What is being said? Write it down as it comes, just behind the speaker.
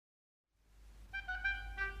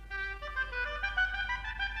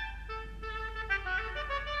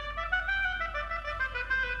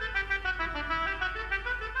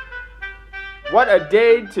What a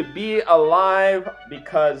day to be alive,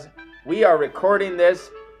 because we are recording this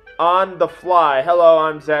on the fly. Hello,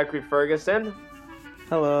 I'm Zachary Ferguson.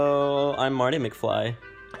 Hello, I'm Marty McFly.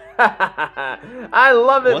 I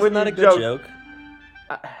love it when Wasn't that you a good joke?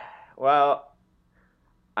 Well,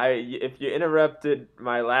 if you interrupted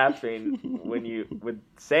my laughing when you with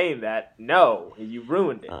saying that, no, you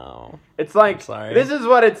ruined it. Oh, it's like, I'm sorry. This is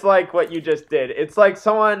what it's like. What you just did. It's like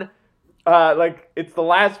someone, it's the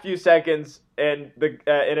last few seconds in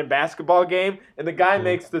a basketball game, and the guy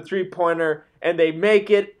makes the 3-pointer, and they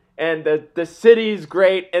make it, and the city's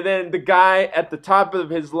great, and then the guy at the top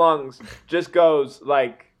of his lungs just goes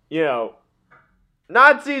like,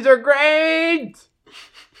 Nazis are great.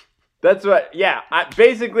 That's what,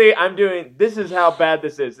 I'm doing, this is how bad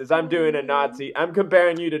this is I'm doing a Nazi. I'm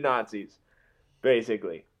comparing you to Nazis,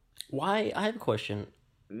 basically. Why? I have a question.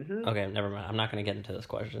 Mm-hmm. Okay, never mind. I'm not going to get into this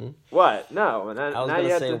question. What? No. I was going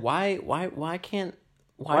to say, why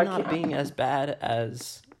not being as bad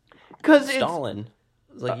as Stalin?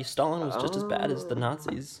 Stalin was just as bad as the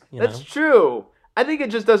Nazis. That's true. I think it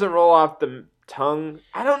just doesn't roll off the tongue.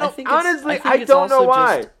 I don't know. Honestly, I don't know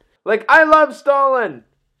why. I love Stalin.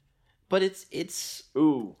 But it's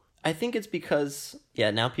ooh. I think it's because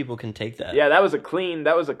now people can take that. Yeah, that was a clean cut.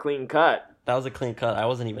 That was a clean cut. I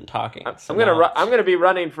wasn't even talking. I'm gonna be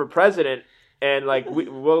running for president, and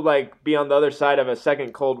we'll be on the other side of a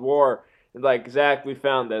second Cold War. And Zach, we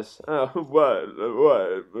found this. Oh,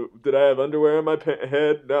 what? Did I have underwear on my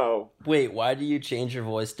head? No. Wait, why do you change your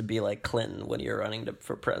voice to be like Clinton when you're running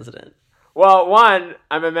for president? Well, one,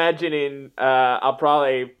 I'm imagining I'll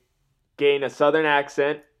probably gain a Southern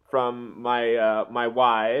accent from my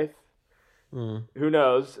wife. Who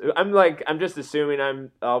knows? I'm just assuming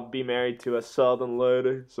I'll be married to a Southern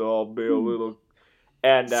lady, so I'll be a little.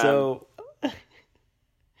 And so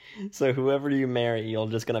whoever you marry, you're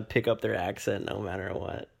just gonna pick up their accent no matter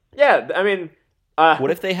what. Yeah, I mean,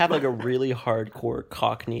 what if they have a really hardcore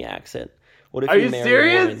Cockney accent? What if Are you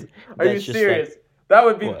serious? Are you serious? That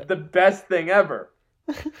would be the best thing ever.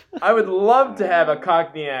 I would love to have a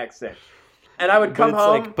Cockney accent. And I would come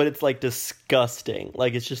home. But it's disgusting.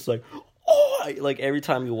 It's just every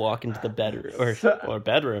time you walk into the bedroom or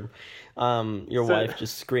bedroom, your wife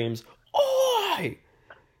just screams, "Oi!"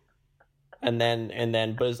 And then,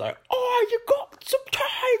 but it's like, "Oh, you got some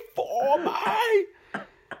time for me?"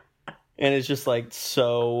 And it's just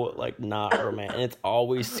so not romantic. And it's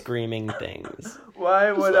always screaming things.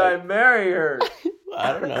 Why would I marry her?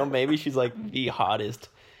 I don't know. Maybe she's the hottest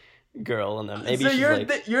girl, and then maybe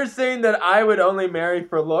you're saying that I would only marry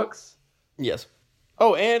for looks? Yes.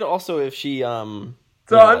 Oh, and also if she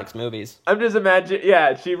likes movies. I'm just imagining.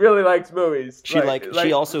 Yeah, she really likes movies. She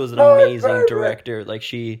she also is an amazing director.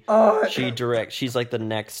 She directs. She's the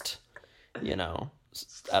next, I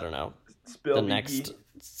don't know, the next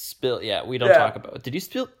spill. Yeah, we don't talk about. Did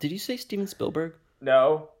you say Steven Spielberg?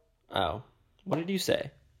 No. Oh, what did you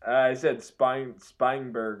say? I said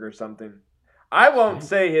Spielberg or something. I won't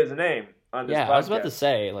say his name on this podcast. I was about to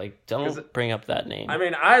say, don't bring up that name. I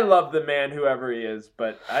mean, I love the man, whoever he is,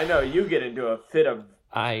 but I know you get into a fit of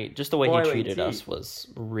just the way he treated us was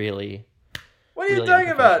really. What are you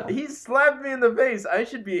talking about? He slapped me in the face. I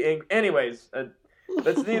should be angry. Anyways,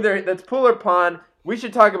 that's pool or pond. We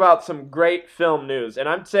should talk about some great film news, and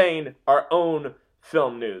I'm saying our own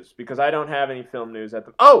film news because I don't have any film news at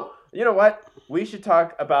the. Oh, you know what? We should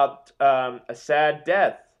talk about a sad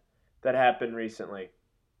death that happened recently.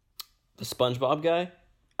 The SpongeBob guy?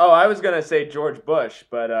 Oh, I was gonna say George Bush,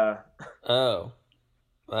 but Oh,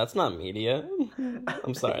 well, that's not media.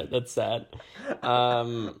 I'm sorry, that's sad.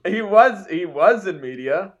 He was in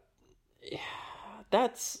media. Yeah,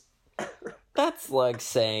 that's like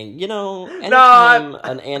saying, anytime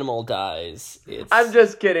an animal dies, it's. I'm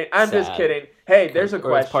just kidding. Just kidding. Hey, there's a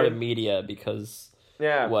question. Or it's part of media because.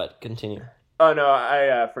 Yeah. What? Continue. Oh no,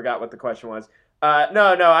 I forgot what the question was.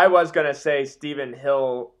 No, I was gonna say Steven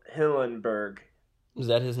Hillenberg. Is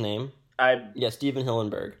that his name? Yeah, Steven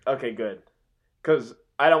Hillenberg. Okay, good. Because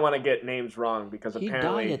I don't want to get names wrong because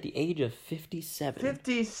apparently... He died at the age of 57.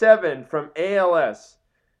 57 from ALS,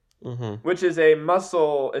 which is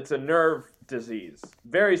it's a nerve disease.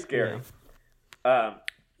 Very scary. Yeah.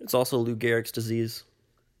 It's also Lou Gehrig's disease.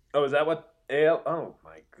 Oh, is that what Oh,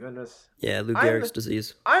 my goodness. Yeah, Lou Gehrig's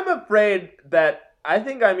disease. I'm afraid that I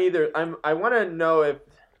think I want to know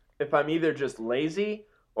if I'm either just lazy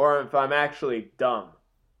or if I'm actually dumb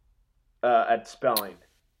at spelling.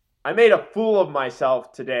 I made a fool of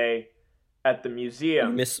myself today at the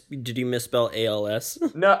museum. Did you misspell ALS?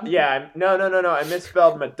 No. I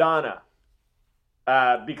misspelled Madonna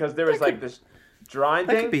because there was this drawing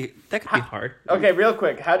thing. That could be hard. Okay, real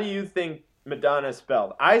quick. How do you think Madonna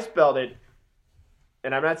spelled? I spelled it,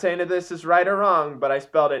 and I'm not saying that this is right or wrong, but I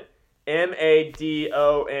spelled it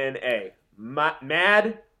Madonna.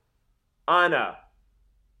 Mad Anna.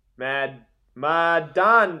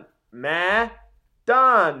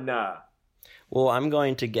 Madonna. Well, I'm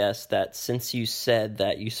going to guess that since you said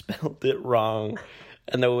that you spelled it wrong,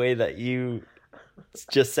 and the way that you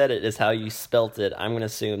just said it is how you spelt it, I'm going to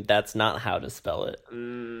assume that's not how to spell it.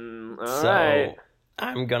 All so right.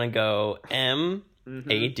 I'm going to go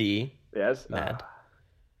M-A-D. Yes. Mad.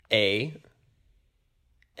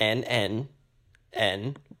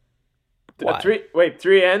 A-N-N-N. Y.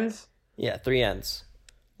 Three N's? Yeah, 3 N's.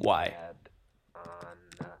 Y.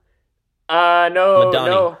 No. Madani.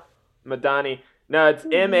 No. Madani. No, it's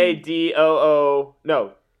M-A-D-O-O.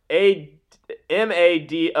 No.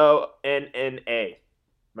 M-A-D-O-N-N-A.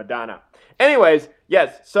 Madonna. Anyways,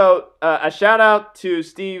 yes. So a shout out to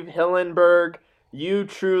Steve Hillenberg. You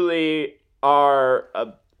truly are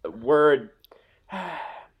a word.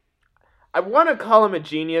 I want to call him a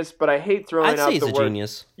genius, but I hate throwing I'd out say he's the a word.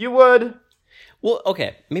 genius. You would? Well,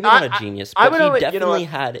 okay, maybe not a genius, I but would he only- definitely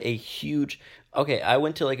had a huge... Okay, I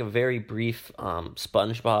went to like a very brief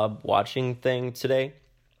SpongeBob watching thing today,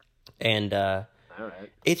 and All right.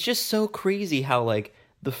 it's just so crazy how like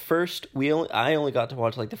I only got to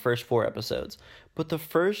watch like the first 4 episodes, but the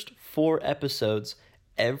first 4 episodes,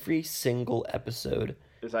 every single episode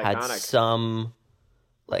It's had iconic. some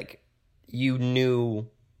like you knew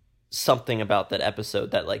something about that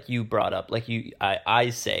episode that like you brought up, like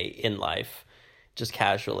I say in life, just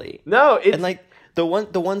casually. No, it's And like the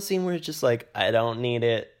one scene where it's just like, I don't need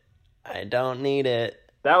it.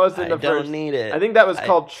 that was in the I first. don't need it. I think that was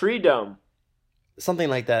called Tree Dome. Something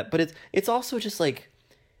like that. But it's also just like,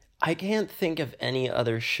 I can't think of any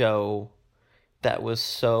other show that was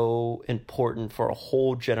so important for a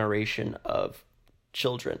whole generation of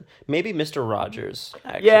children. Maybe Mr. Rogers,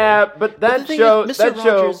 actually. Yeah, but the that thing show, is, Mr. that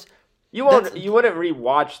show, Rogers, you wouldn't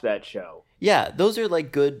rewatch that show. Yeah, those are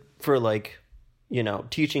like good for like, you know,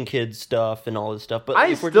 teaching kids stuff and all this stuff. But I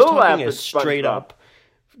if we're still just talking laugh a at straight SpongeBob. up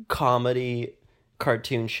comedy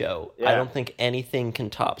cartoon show, I Yeah. don't think anything can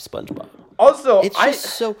top SpongeBob. Also, It's just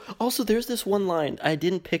so. Also, there's this one line I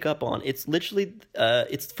didn't pick up on. It's literally,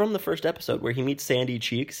 it's from the first episode where he meets Sandy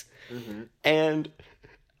Cheeks, and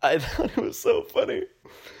I thought it was so funny.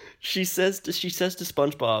 She says to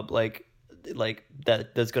SpongeBob like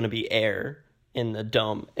that there's going to be air in the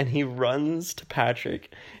dome, and he runs to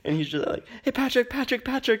Patrick, and he's just like, "Hey,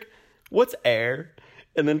 Patrick, what's air?"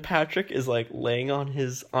 And then Patrick is like laying on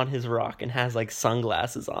his rock and has like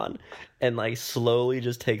sunglasses on, and like slowly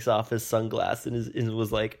just takes off his sunglasses and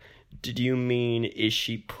was like, "Did you mean is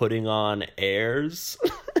she putting on airs?"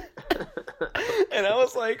 And I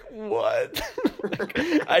was like, "What?"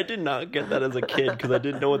 Like, I did not get that as a kid because I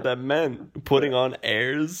didn't know what that meant. Putting on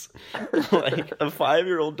airs, like a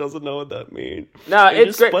 5-year-old doesn't know what that means. No, And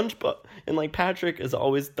it's just great. SpongeBob, and like Patrick is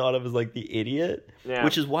always thought of as like the idiot, Yeah.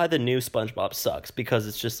 which is why the new SpongeBob sucks because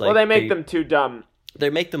it's just like well, they make them too dumb. they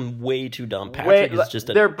make them way too dumb. Patrick is just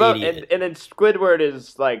an they're both, idiot. and then Squidward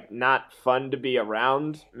is like not fun to be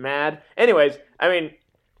around. Mad. Anyways, I mean,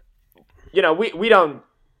 you know, we don't.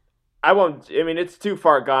 I won't. I mean, it's too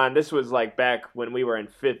far gone. This was like back when we were in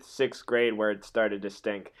 5th, 6th grade where it started to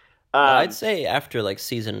stink. I'd say after like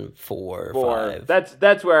season 4 or 5.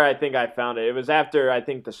 That's where I think I found it. It was after I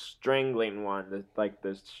think the strangling one,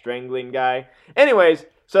 the strangling guy. Anyways,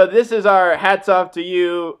 so this is our hats off to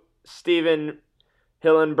you, Steven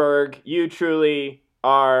Hillenberg. You truly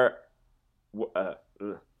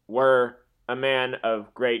were a man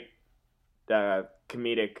of great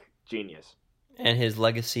comedic genius. And his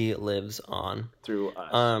legacy lives on through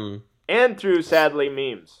us. And through sadly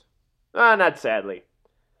memes. Not sadly.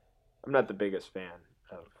 I'm not the biggest fan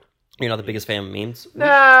of. You're not the biggest fan of memes? No,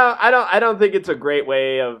 I don't think it's a great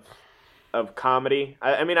way of comedy.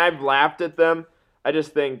 I mean, I've laughed at them. I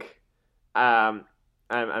just think I'm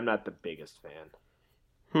not the biggest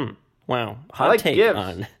fan. Wow. I Hot like take GIFs.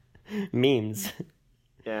 on memes.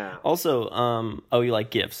 Yeah. Also, you like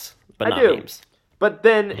GIFs, but I not do. memes. But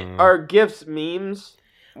then are GIFs memes?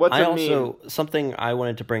 What's a meme? Something I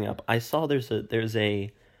wanted to bring up. I saw there's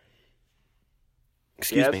a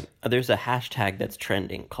excuse me. There's a hashtag that's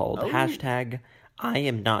trending called hashtag I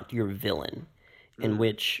am not your villain, in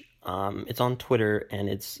which it's on Twitter, and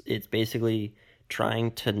it's basically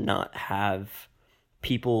trying to not have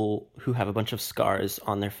people who have a bunch of scars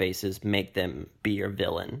on their faces make them be your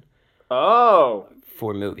villain. Oh.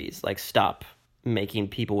 For movies, like stop making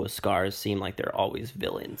people with scars seem like they're always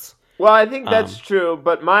villains. Well, I think that's true,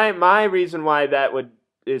 but my reason why that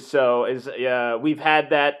is we've had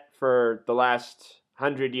that for the last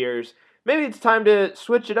 100 years. maybe it's time to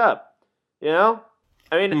switch it up. You know,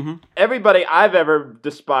 I mean, Mm-hmm. everybody I've ever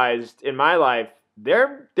despised in my life,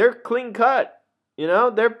 they're clean cut. You know,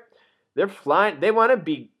 they're flying. They want to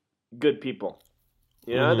be good people.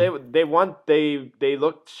 You know, they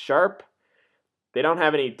look sharp. They don't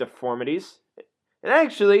have any deformities. And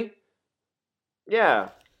actually, yeah.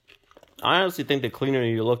 I honestly think the cleaner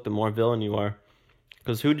you look, the more villain you are.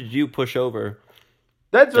 Because who did you push over?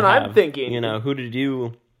 That's what I'm thinking. You know, who did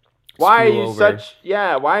you? Why are you over such?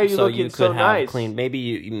 Yeah, why are you so looking you could so have nice? clean. Maybe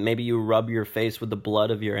you rub your face with the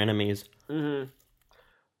blood of your enemies. Mm-hmm.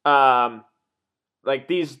 Like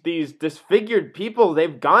these disfigured people,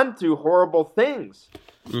 they've gone through horrible things.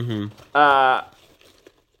 Mm-hmm. I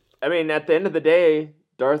mean, at the end of the day,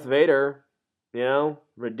 Darth Vader, you know,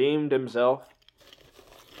 redeemed himself.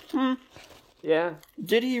 Yeah.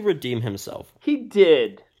 Did he redeem himself? He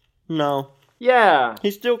did. No. Yeah.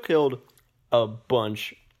 He still killed a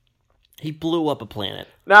bunch. He blew up a planet.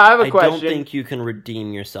 Now, I have a question. I don't think you can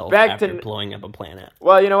redeem yourself after blowing up a planet.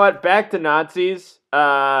 Well, you know what? Back to Nazis.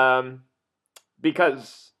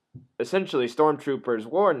 Because essentially stormtroopers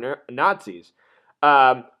were Nazis.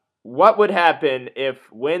 What would happen if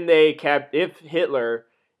if Hitler,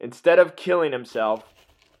 instead of killing himself,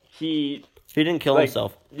 he didn't kill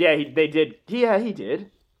himself. Yeah, they did. Yeah, he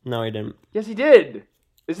did. No, he didn't. Yes, he did.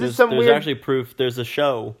 There's actually proof. There's a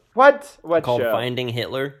show. What called show? Finding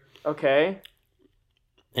Hitler. Okay.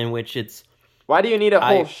 In which it's. Why do you need a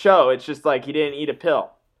whole show? It's just like he didn't eat a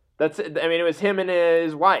pill. It was him and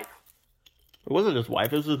his wife. It wasn't his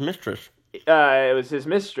wife. It was his mistress. It was his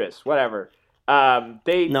mistress. Whatever. I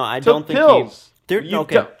took don't think pills.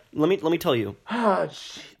 Okay. Let me tell you.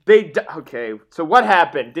 Okay. So what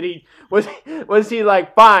happened? Was he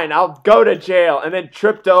like, fine, I'll go to jail, and then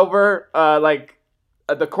tripped over like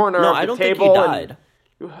at the corner of the table? No, I don't think he died.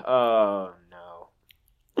 Oh no!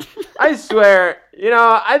 I swear,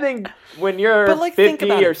 I think when you're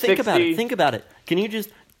 50 or 60, think about it. Can you just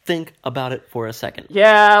think about it for a second?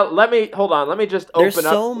 Yeah. Hold on. Let me just open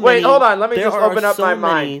up. Wait, hold on. Let me just open up my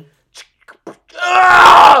mind.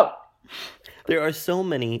 There are so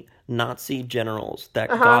many Nazi generals that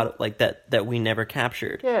got that we never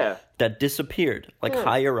captured. Yeah. That disappeared.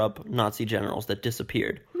 Higher up Nazi generals that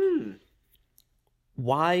disappeared.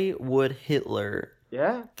 Why would Hitler,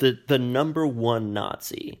 the number one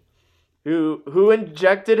Nazi, who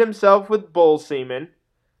injected himself with bull semen,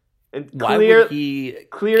 and why would he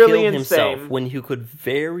clearly kill insane himself when he could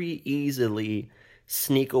very easily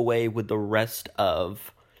sneak away with the rest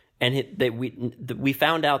of? And we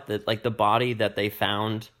found out that the body that they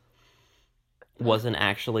found wasn't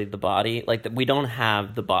actually the body. We don't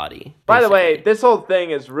have the body. Basically. By the way, this whole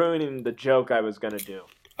thing is ruining the joke I was gonna do.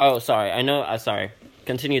 Oh, sorry. I know. Sorry.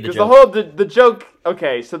 Continue the joke. The joke.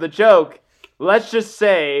 Okay, so the joke. Let's just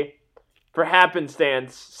say, for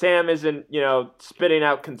happenstance, Sam isn't spitting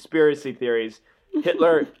out conspiracy theories.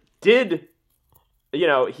 Hitler did,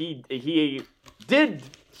 he did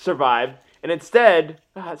survive. And instead,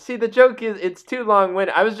 see, the joke it's too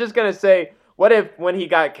long-winded. I was just going to say, what if when he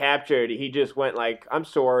got captured, he just went I'm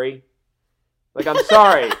sorry. I'm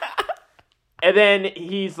sorry. And then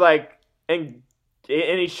he's and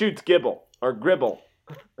he shoots Gibble, or Gribble.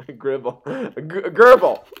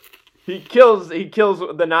 Gerbil. He kills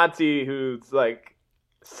the Nazi who's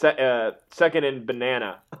second in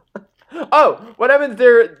banana. Oh, what happens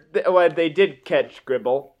there? They did catch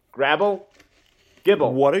Gribble. Grabble?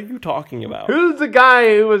 Gibble. What are you talking about? Who's the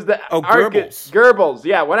guy who was the Goebbels? Goebbels.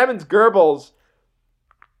 Yeah, what happens Goebbels?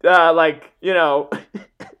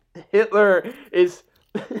 Hitler is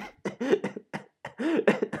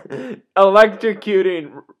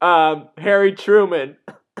electrocuting Harry Truman,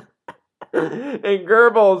 and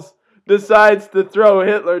Goebbels decides to throw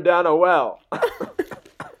Hitler down a well.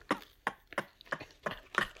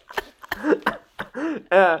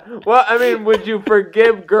 Well, I mean, would you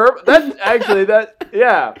forgive Goebbels? That's actually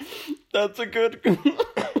yeah. That's a good.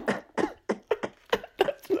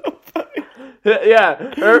 That's so funny.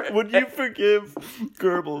 Yeah. Would you forgive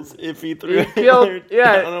Goebbels if he threw Hitler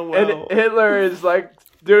down a well? And Hitler is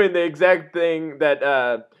doing the exact thing that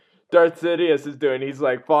Darth Sidious is doing. He's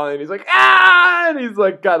falling. He's ah, and he's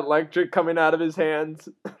got electric coming out of his hands.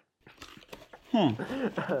 And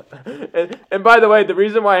by the way, the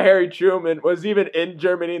reason why Harry Truman was even in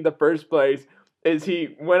Germany in the first place is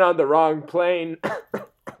he went on the wrong plane.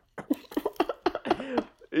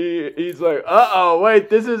 He's uh-oh, wait,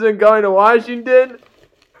 this isn't going to Washington?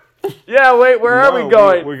 Yeah, wait, where are we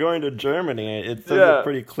going? We're going to Germany. It says it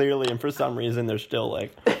pretty clearly, and for some reason they're still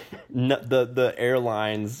the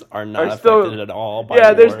airlines are not affected at all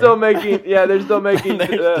by they're still making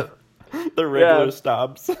the regular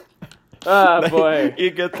stops. Oh, Like, boy. he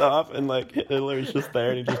gets off and like Hitler's just there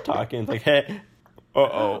and he's just talking. It's like, hey,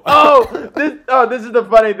 This is the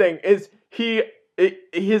funny thing is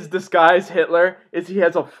his disguise Hitler is he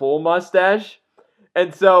has a full mustache,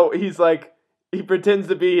 and so he's like he pretends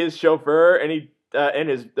to be his chauffeur, and he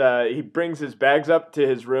brings his bags up to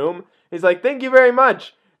his room. He's like, "Thank you very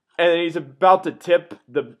much," and he's about to tip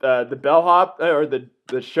the bellhop or the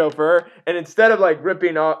chauffeur, and instead of like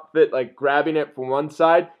ripping off it, like grabbing it from one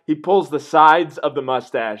side, he pulls the sides of the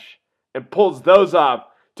mustache and pulls those off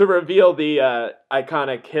to reveal the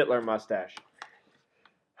iconic Hitler mustache.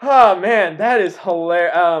 Oh man, that is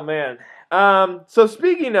hilarious. Oh man. So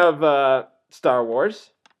speaking of Star Wars,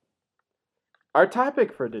 our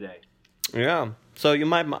topic for today. Yeah. So you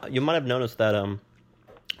might have noticed that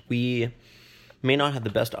we may not have the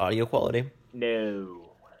best audio quality. No.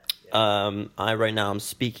 I right now I'm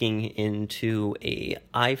speaking into a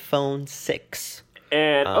iPhone 6.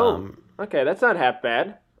 And okay, that's not half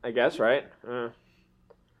bad, I guess, right?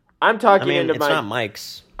 I'm talking into it's my. not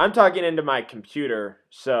mics. I'm talking into my computer,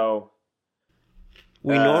 so.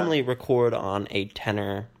 We normally record on a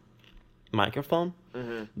tenor microphone,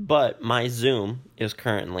 but my Zoom is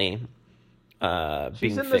currently being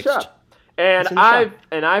She's in fixed. the shop, and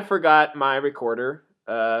I forgot my recorder.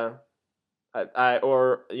 If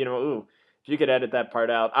you could edit that part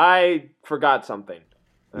out. I forgot something.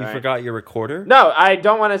 You forgot your recorder? No, I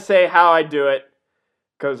don't want to say how I do it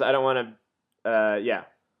because I don't want to.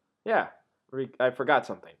 I forgot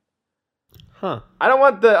something. Huh. I don't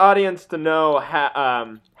want the audience to know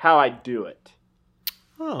how I do it.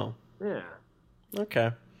 Oh. Yeah.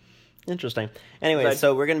 Okay. Interesting. Anyway,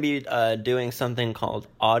 so we're going to be doing something called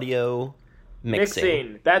audio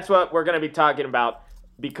mixing. That's what we're going to be talking about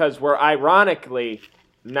because we're ironically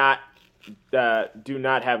do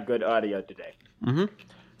not have good audio today. Mm-hmm.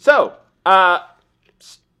 So,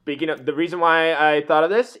 speaking of the reason why I thought of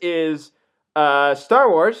this is Star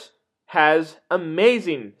Wars has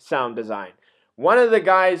amazing sound design. One of the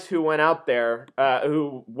guys who went out there,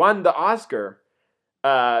 who won the Oscar,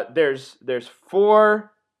 there's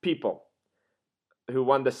 4 people who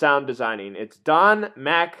won the sound designing. It's Don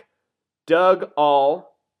Mack, Doug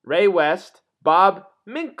All, Ray West, Bob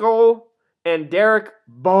Minkle, and Derek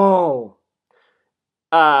Ball.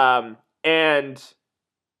 And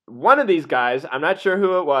one of these guys, I'm not sure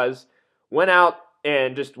who it was, went out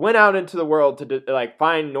into the world to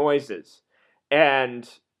find noises, and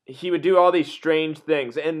he would do all these strange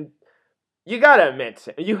things. And you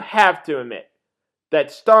have to admit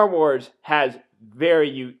that Star Wars has very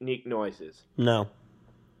unique noises. No.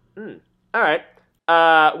 All right.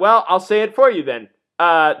 Well, I'll say it for you then.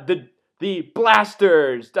 The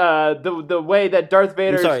blasters, the way that Darth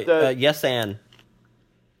Vader's. I'm sorry. Yes,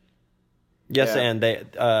 Yeah. and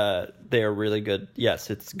they are really good. Yes,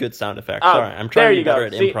 it's good sound effects. Oh, Sorry, I'm trying to be better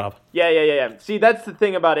at See, improv. Yeah. See, that's the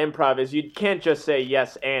thing about improv is you can't just say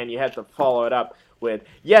yes and. You have to follow it up with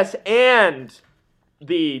yes and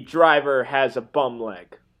the driver has a bum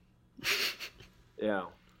leg. Yeah.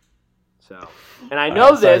 So, and I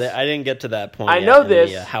know this. Sorry, I didn't get to that point. I know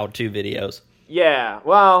this. The, how-to videos. Yeah.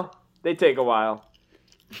 Well, they take a while.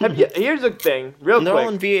 Here's the thing, real quick. They're all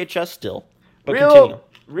on VHS still. But continue.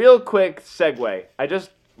 Real quick segue. I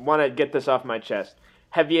just want to get this off my chest.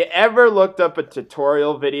 Have you ever looked up a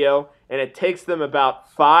tutorial video and it takes them about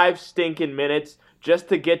 5 stinking minutes just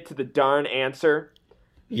to get to the darn answer?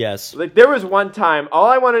 Yes. Like there was one time, all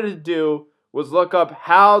I wanted to do was look up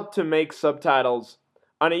how to make subtitles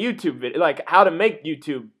on a YouTube video, like how to make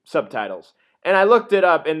YouTube subtitles. And I looked it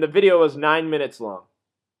up and the video was 9 minutes long.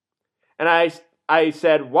 And I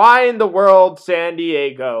said, why in the world, San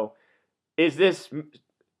Diego, is this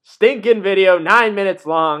stinking video 9 minutes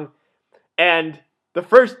long? And the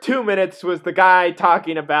first 2 minutes was the guy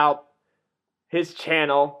talking about his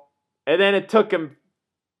channel. And then it took him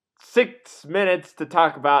 6 minutes to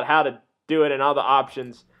talk about how to do it and all the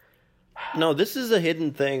options. No, this is a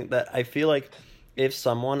hidden thing that I feel like if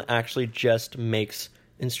someone actually just makes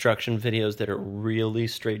instruction videos that are really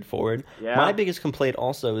straightforward. Yeah. My biggest complaint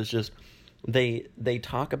also is just they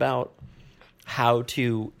talk about how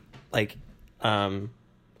to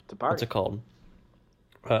what's it called?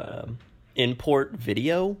 Import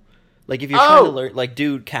video. Like if you're trying to learn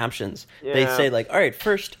do captions, they say all right,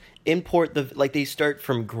 first import they start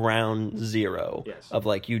from ground zero of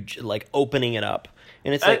opening it up.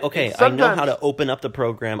 And it's okay, I know how to open up the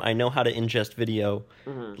program. I know how to ingest video.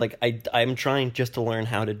 Mm-hmm. I'm trying just to learn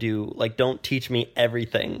how to do, don't teach me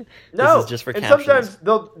everything. No, this is just for and captions.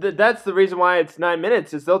 sometimes that's the reason why it's 9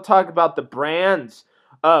 minutes, is they'll talk about the brands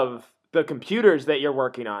of the computers that you're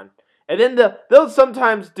working on. And then they'll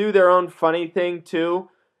sometimes do their own funny thing too.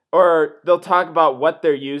 or they'll talk about what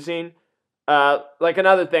they're using. Like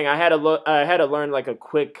another thing, I had to learn like a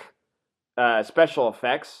quick special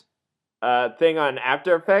effects thing on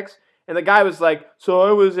After Effects. And the guy was like, so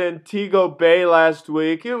I was in Antigua Bay last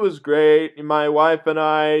week. It was great. My wife and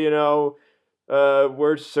I,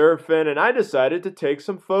 were surfing, and I decided to take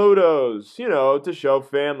some photos, to show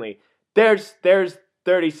family. There's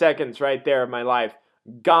 30 seconds right there of my life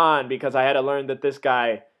gone because I had to learn that this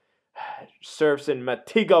guy surfs in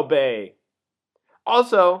Antigua Bay.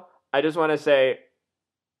 Also, I just want to say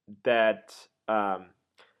that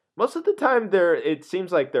most of the time it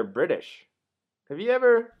seems like they're British. Have you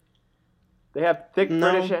ever? They have thick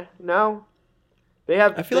British. No, they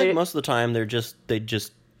have. I feel like most of the time they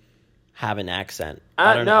just have an accent.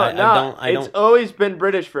 I don't. It's always been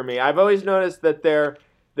British for me. I've always noticed that they're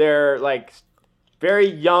like very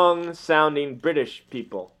young sounding British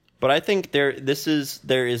people. But I think there is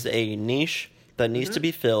a niche that needs to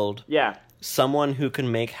be filled. Yeah. Someone who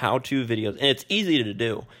can make how-to videos, and it's easy to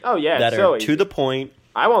do. Oh yeah, that are to the point.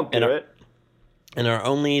 I won't do it. And are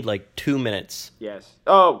only like 2 minutes. Yes.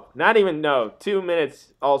 Oh, not even, no. 2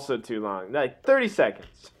 minutes, also too long. Like 30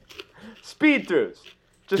 seconds. Speed throughs.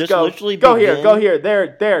 Just go. Literally go here. Go here.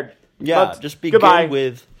 There. Yeah. Just begin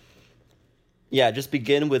with. Yeah. Just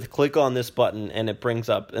begin with. Click on this button, and it brings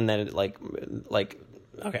up, and then it like.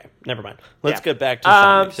 Okay, never mind. Let's get back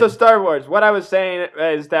to. So Star Wars. What I was saying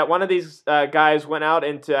is that one of these guys went out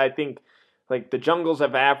into, I think, like the jungles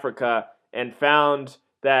of Africa and found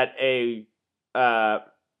that a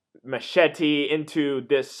machete into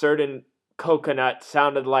this certain coconut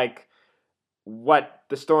sounded like what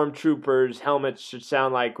the stormtroopers' helmets should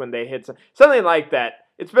sound like when they hit something like that.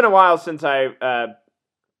 It's been a while since someone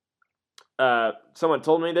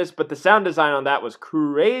told me this, but the sound design on that was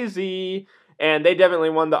crazy, and they definitely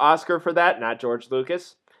won the Oscar for that, not George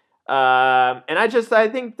Lucas. And I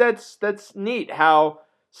think that's neat how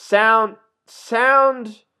sound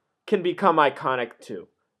can become iconic too.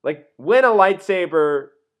 Like, when a lightsaber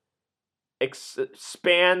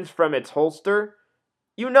expands from its holster,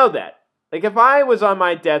 you know that. Like, if I was on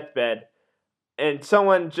my deathbed and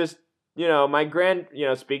someone just,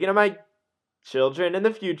 speaking of my children in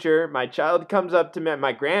the future, my child comes up to me,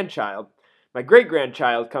 my great-grandchild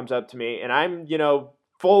comes up to me, and I'm,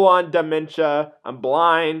 full-on dementia, I'm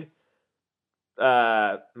blind,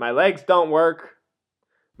 my legs don't work,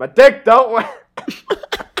 my dick don't work.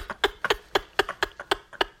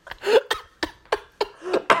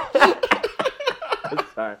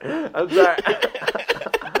 I'm sorry.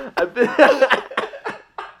 I'm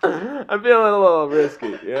feeling a little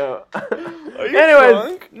risky, Are you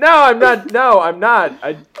drunk? No, I'm not. Oh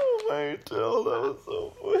my God, that was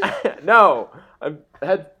so funny. No,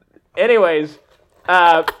 anyways,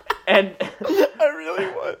 and I really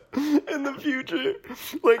want in the future,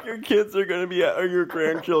 like your kids are gonna be, or your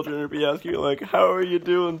grandchildren are be asking you, like, how are you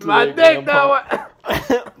doing today? My dick don't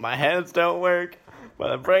work. My hands don't work.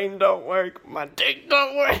 My brain don't work. My dick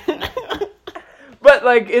don't work. But,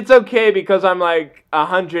 like, it's okay because I'm, like,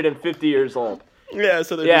 150 years old. Yeah,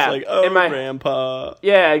 so they're just like, oh, Grandpa.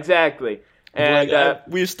 Yeah, exactly. And like,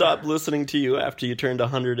 we stopped listening to you after you turned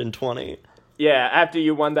 120. Yeah, after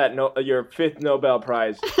you won that your 5th Nobel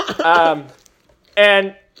Prize.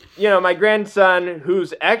 And, my grandson,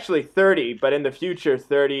 who's actually 30, but in the future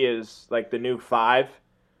 30 is, like, the new 5.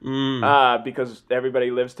 Because everybody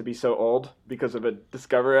lives to be so old because of a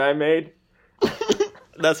discovery I made.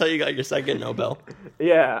 That's how you got your second Nobel.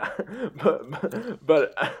 Yeah,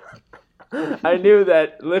 but I knew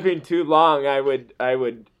that living too long, I would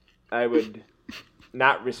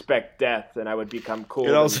not respect death, and I would become cool.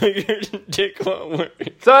 And also, your dick won't work.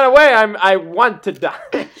 So in a way, I want to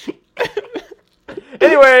die.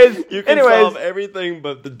 Anyways, you can solve everything,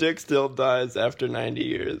 but the dick still dies after 90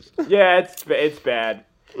 years. Yeah, it's bad.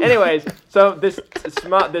 Anyways, so this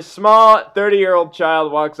small 30-year-old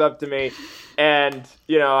child walks up to me, and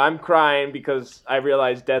I'm crying because I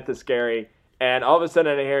realize death is scary, and all of a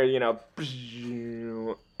sudden I hear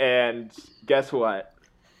and guess what?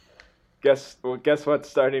 Guess what's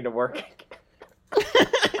starting to work?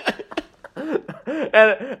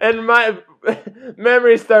 and my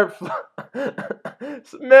memories start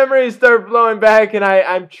flowing back, and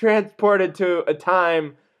I'm transported to a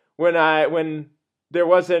time when there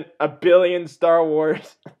wasn't a billion Star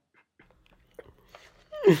Wars.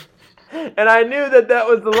 And I knew that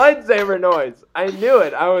was the lightsaber noise. I knew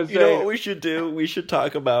it. I was saying, know what we should do? We should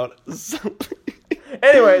talk about something.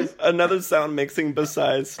 Anyways. Another sound mixing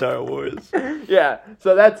besides Star Wars. Yeah,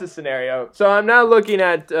 so that's the scenario. So I'm now looking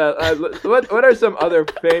at, what are some other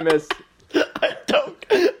famous... I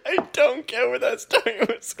don't get where that story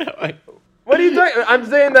was going. What are you talking? I'm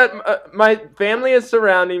saying that my family is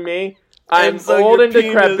surrounding me. I'm and so old your and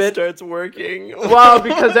decrepit. Starts working. Well,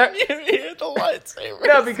 because you hear the lightsaber.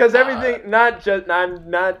 No, because everything. I'm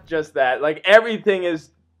not just that. Like everything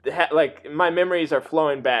is. Like my memories are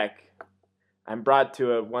flowing back. I'm brought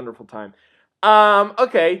to a wonderful time.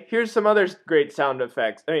 Okay. Here's some other great sound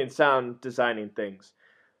effects. I mean, sound designing things.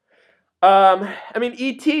 I mean,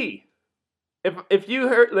 E.T. If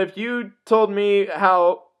you told me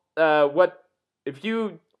how if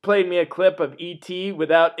you played me a clip of E.T.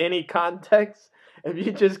 without any context, if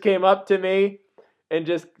you just came up to me and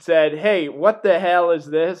just said, "Hey, what the hell is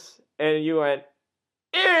this?" and you went,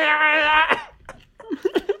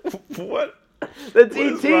 what? That's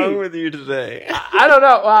E.T. What's wrong with you today? I don't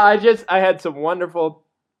know. Well, I had some wonderful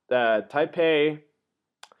Taipei.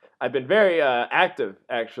 I've been very active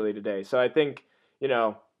actually today, so I think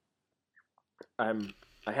I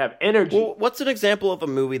have energy. Well, what's an example of a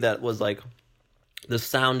movie that was like the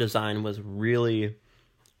sound design was really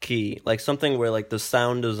key? Like something where like the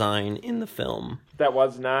sound design in the film that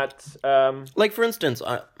was not like for instance,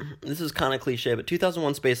 this is kind of cliche, but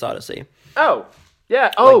 2001: Space Odyssey. Oh,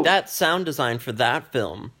 yeah. Oh, like that sound design for that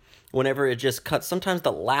film. Whenever it just cuts, sometimes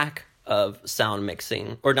the lack of sound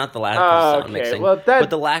mixing, or not the lack of sound mixing, well, but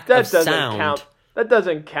the lack of sound. Count. That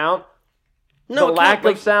doesn't count. No, the lack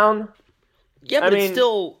of sound. Yeah, but it's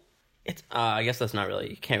still. It's. I guess that's not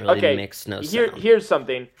really. You can't really mix no sound. Here's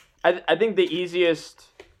something. I think the easiest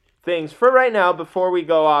things for right now, before we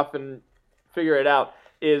go off and figure it out,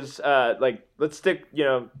 is like let's stick.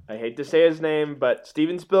 I hate to say his name, but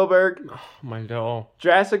Steven Spielberg. Oh my god.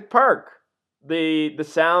 Jurassic Park. The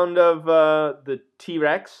sound of the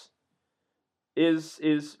T-Rex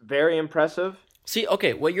is very impressive. See,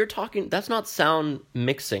 okay, what you're talking, that's not sound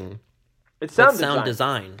mixing. It's sound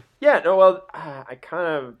design. Yeah, no, well, I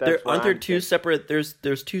kind of... Aren't there two separate...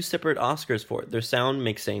 There's two separate Oscars for it. There's sound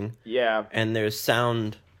mixing. Yeah. And there's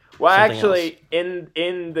sound... Well, actually,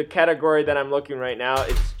 in the category that I'm looking right now,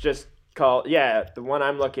 it's just called... Yeah, the one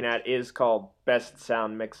I'm looking at is called Best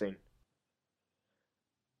Sound Mixing.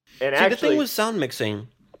 And the thing with sound mixing...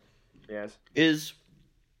 Yes. Is...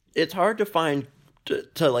 It's hard to find...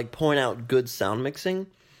 To like, point out good sound mixing.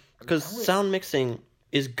 Because sound mixing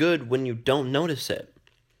is good when you don't notice it.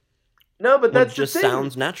 No, but that's it just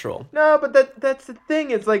sounds natural. No, but that's the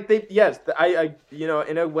thing. It's like I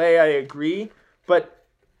in a way I agree, but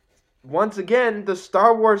once again, the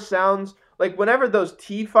Star Wars sounds like whenever those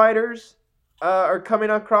T fighters are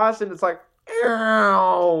coming across, and it's like,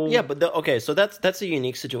 ow. Yeah, but so that's a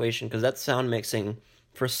unique situation because that's sound mixing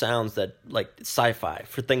for sounds that like sci-fi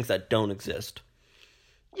for things that don't exist.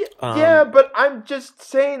 Yeah, but I'm just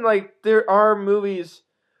saying, like, there are movies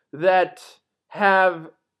that have...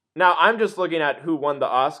 Now, I'm just looking at who won the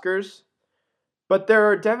Oscars, but there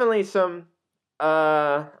are definitely some...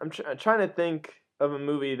 I'm trying to think of a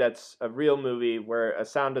movie that's a real movie where a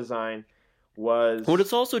sound design was... But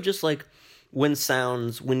it's also just, like, when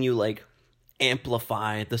you, like,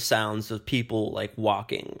 amplify the sounds of people, like,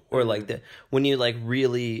 walking, or, like, when you, like,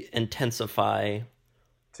 really intensify...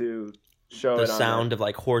 To... show the sound of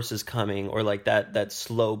like horses coming, or like that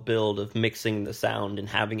slow build of mixing the sound and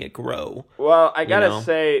having it grow. Well, I gotta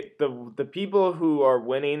say, the people who are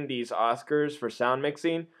winning these Oscars for sound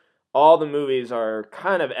mixing, all the movies are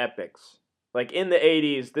kind of epics. Like in the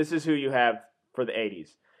 80s, this is who you have for the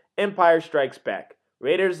 80s. Empire Strikes Back,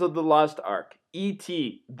 Raiders of the Lost Ark,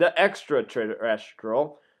 E.T., The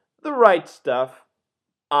Extraterrestrial, The Right Stuff,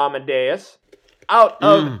 Amadeus, Out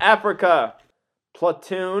of Africa,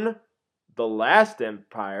 Platoon, The Last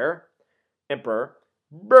Emperor,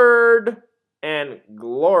 Bird, and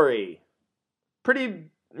Glory. Pretty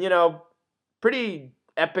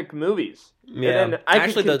epic movies. Yeah. And then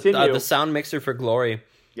actually, the sound mixer for Glory,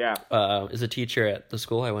 yeah, is a teacher at the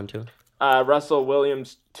school I went to. Russell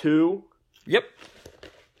Williams 2. Yep.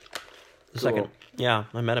 The second. Yeah,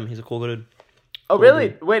 I met him. He's a cool dude. Oh, really?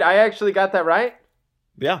 Dude. Wait, I actually got that right?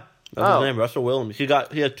 Yeah, that's his name, Russell Williams. He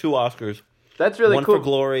had 2 Oscars. That's really cool. One for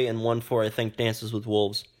Glory and one for, I think, Dances with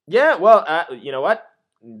Wolves. Yeah, well, you know what?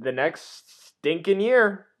 The next stinking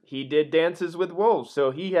year, he did Dances with Wolves.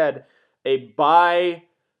 So he had a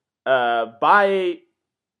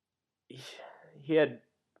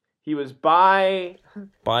he was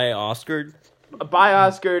Oscared,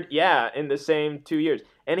 yeah, in the same 2 years.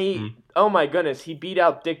 And he, oh my goodness, he beat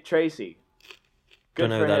out Dick Tracy.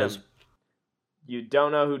 Good for him. That is. You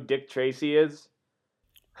don't know who Dick Tracy is?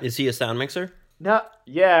 Is he a sound mixer? No.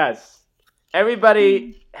 Yes.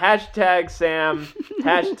 Everybody, hashtag Sam,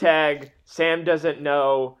 hashtag Sam doesn't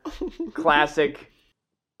know, classic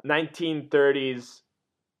 1930s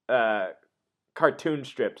cartoon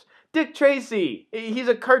strips. Dick Tracy. He's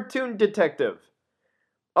a cartoon detective.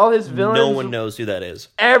 All his villains. No one knows who that is.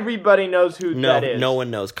 Everybody knows who that is. No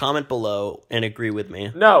one knows. Comment below and agree with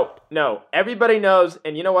me. No. Everybody knows.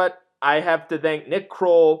 And you know what? I have to thank Nick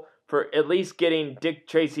Kroll for at least getting Dick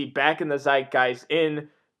Tracy back in the zeitgeist in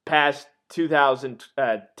past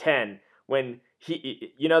 2010 when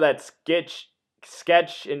he, that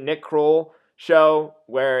sketch in Nick Kroll show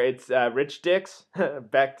where it's Rich Dicks,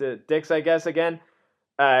 back to Dicks, I guess, again.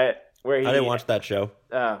 Where I didn't watch that show.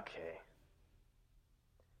 Okay.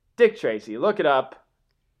 Dick Tracy, look it up.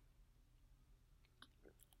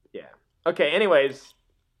 Yeah. Okay, anyways,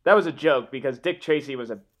 that was a joke because Dick Tracy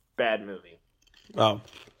was a bad movie. Oh.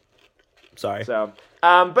 Sorry. So,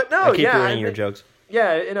 but no, I keep ruining your jokes.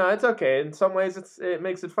 Yeah, it's okay. In some ways, it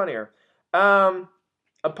makes it funnier.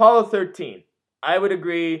 Apollo 13. I would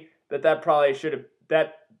agree that probably should have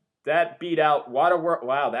that beat out Waterworld.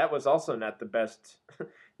 Wow, that was also not the best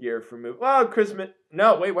year for movie. Well, Christmas.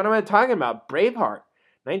 No, wait, what am I talking about? Braveheart,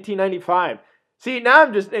 1995. See, now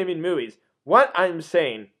I'm just naming movies. What I'm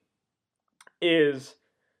saying is,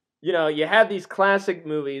 you have these classic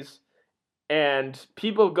movies, and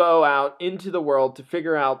people go out into the world to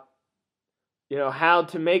figure out, how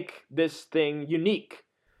to make this thing unique.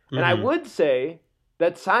 Mm-hmm. And I would say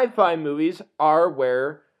that sci-fi movies are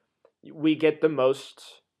where we get the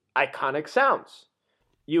most iconic sounds.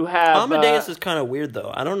 You have Amadeus is kind of weird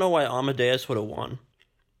though. I don't know why Amadeus would have won.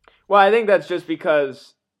 Well, I think that's just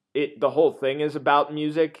because the whole thing is about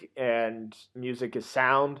music and music is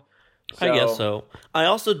sound. So, I guess so. I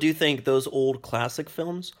also do think those old classic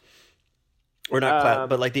films, or not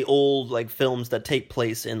but like the old films that take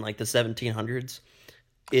place in the 1700s.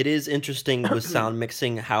 It is interesting with sound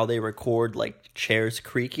mixing how they record chairs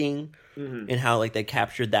creaking, mm-hmm. and how they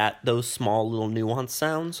captured those small little nuanced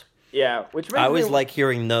sounds. Yeah, which I always like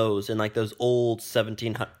hearing those in those old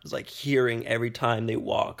 1700s, hearing every time they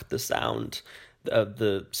walk the sound of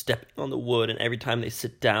the stepping on the wood, and every time they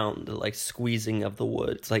sit down the squeezing of the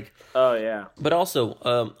wood. It's oh yeah. But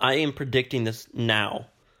also, I am predicting this now,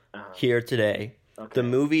 here today. Okay. The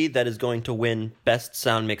movie that is going to win best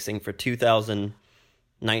sound mixing for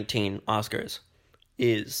 2019 Oscars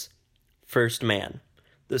is First Man.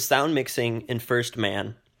 The sound mixing in First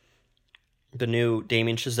Man, the new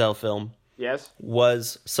Damien Chazelle film, yes,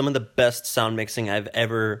 was some of the best sound mixing I've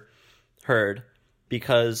ever heard,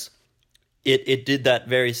 because it did that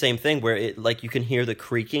very same thing where it you can hear the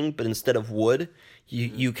creaking, but instead of wood,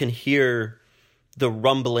 you can hear the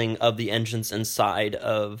rumbling of the engines inside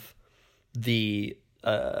of the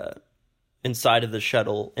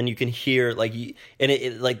shuttle, and you can hear the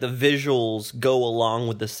visuals go along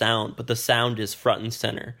with the sound, but the sound is front and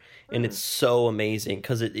center. And it's so amazing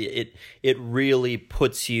because it really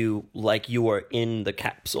puts you you are in the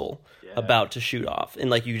capsule, about to shoot off.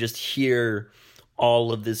 And you just hear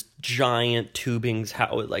all of this giant tubings,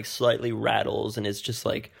 how it slightly rattles. And it's just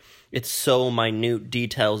it's so minute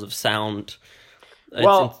details of sound.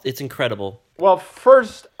 It's incredible. Well,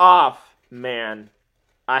 first off, man,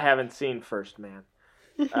 I haven't seen First Man.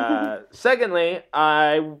 Secondly,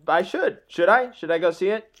 I should. Should I? Should I go see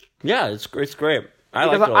it? Yeah, it's great. I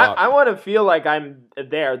because like it a lot. I want to feel like I'm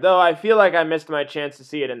there, though I feel like I missed my chance to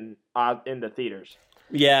see it in the theaters.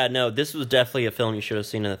 Yeah, no, this was definitely a film you should have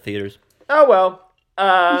seen in the theaters. Oh, well.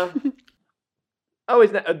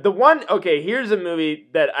 Always not, the one, okay, here's a movie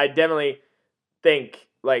that I definitely think,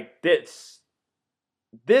 this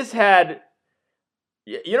had,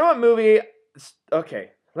 you know what movie,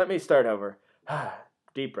 okay, let me start over.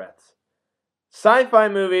 Deep breaths. Sci-fi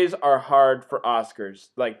movies are hard for Oscars,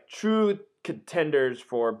 true contenders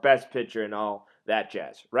for Best Picture and all that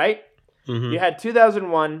jazz, right? Mm-hmm. You had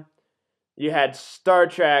 2001, you had Star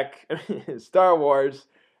Trek, Star Wars,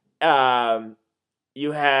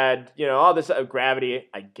 you had, all this Gravity,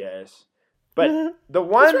 I guess. But the one,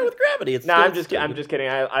 what's wrong with Gravity? I'm just kidding.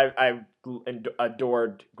 I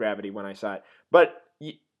adored Gravity when I saw it. But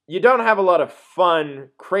you don't have a lot of fun,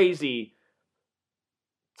 crazy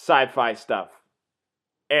sci-fi stuff.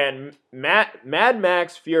 And Mad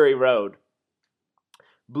Max Fury Road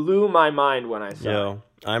blew my mind when I saw it.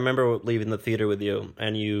 I remember leaving the theater with you,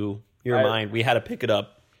 and your mind, we had to pick it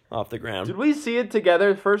up off the ground. Did we see it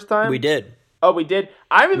together the first time? We did. Oh, we did?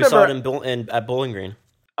 I remember... We saw it at Bowling Green.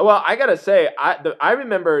 Well, I gotta say, I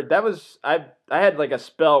remember that was... I had a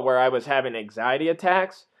spell where I was having anxiety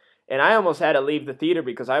attacks, and I almost had to leave the theater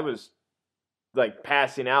because I was,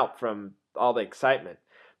 passing out from all the excitement.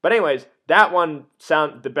 But anyways, that one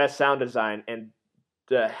the best sound design, and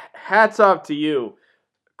hats off to you,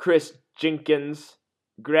 Chris Jenkins,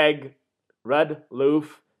 Greg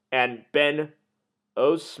Rudloof, and Ben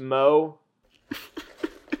Osmo.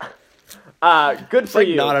 Good It's for like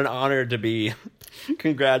you. not an honor to be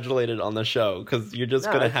congratulated on the show because you're just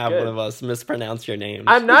gonna have one of us mispronounce your names.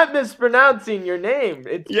 I'm not mispronouncing your name.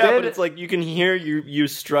 But it's like you can hear you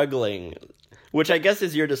struggling, which I guess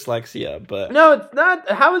is your dyslexia. But no, it's not.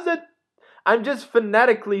 How is it? I'm just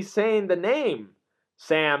phonetically saying the name,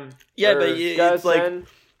 Sam. Yeah, but it's like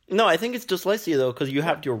no. I think it's dyslexia though because you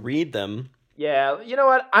have to read them. Yeah, you know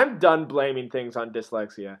what? I'm done blaming things on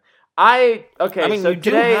dyslexia. I mean, so you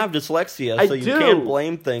do have dyslexia, so you can't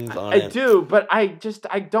blame things on it. I do, but I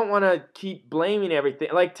don't want to keep blaming everything.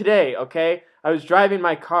 Like today, okay? I was driving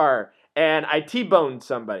my car and I T-boned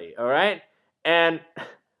somebody, all right? And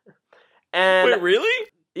wait, really?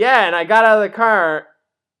 Yeah, and I got out of the car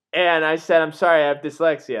and I said, "I'm sorry, I have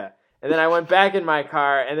dyslexia." And then I went back in my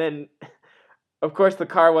car and then of course the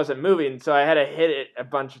car wasn't moving, so I had to hit it a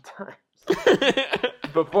bunch of times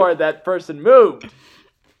before that person moved.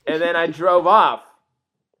 And then I drove off.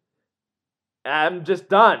 I'm just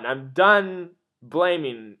done. I'm done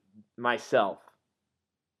blaming myself.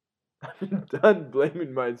 I'm done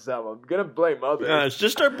blaming myself. I'm going to blame others.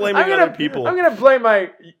 Just start blaming other people. I'm going to blame my...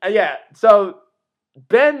 Yeah, so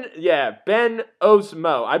Ben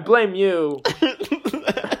Osmo. I blame you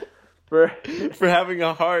for having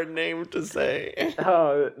a hard name to say.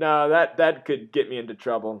 Oh, no, that could get me into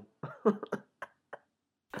trouble.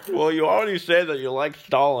 Well, you already said that you like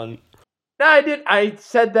Stalin. No, I did. I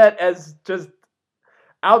said that as just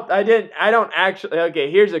out. I don't actually. Okay,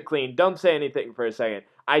 here's a clean. Don't say anything for a second.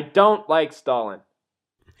 I don't like Stalin.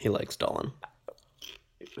 He likes Stalin.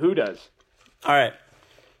 Who does? All right.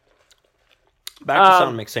 Back to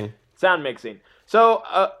sound mixing. Sound mixing. So,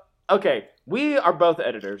 okay, we are both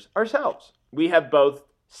editors ourselves. We have both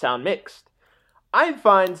sound mixed. I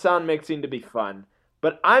find sound mixing to be fun.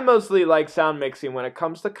 But I mostly like sound mixing when it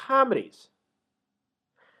comes to comedies.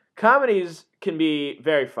 Comedies can be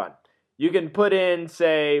very fun. You can put in,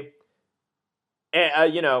 say,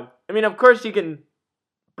 of course you can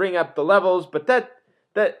bring up the levels, but that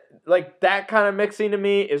kind of mixing to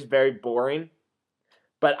me is very boring.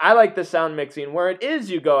 But I like the sound mixing where it is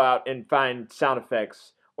you go out and find sound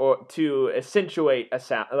effects or to accentuate a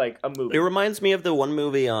sound, like a movie. It reminds me of the one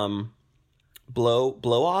movie, Blow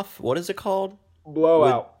Off. What is it called?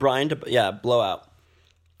 Blowout. Blowout.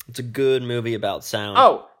 It's a good movie about sound.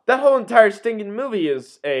 Oh, that whole entire stinking movie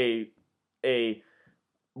is a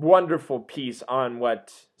wonderful piece on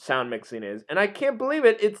what sound mixing is. And I can't believe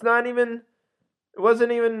it.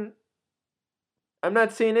 I'm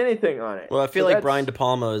not seeing anything on it. Well, I feel like Brian De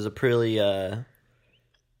Palma is a pretty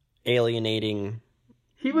alienating...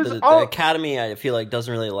 The Academy, I feel like,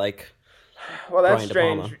 doesn't really like Well, that's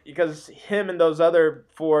Brian strange, because him and those other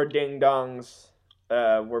 4 ding-dongs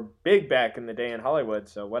were big back in the day in Hollywood,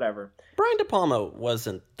 so whatever. Brian De Palma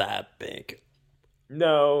wasn't that big.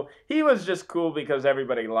 No, he was just cool because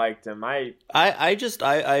everybody liked him. I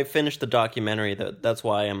finished the documentary. That's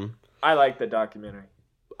why I like the documentary.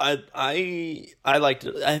 I liked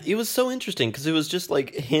it. It was so interesting because it was just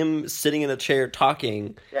like him sitting in a chair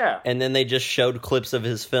talking. Yeah. And then they just showed clips of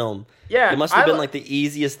his film. Yeah. It must have been like the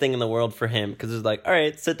easiest thing in the world for him because it was like, all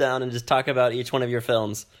right, sit down and just talk about each one of your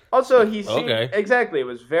films. Also, exactly. It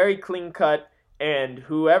was very clean cut, and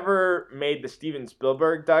whoever made the Steven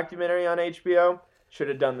Spielberg documentary on HBO should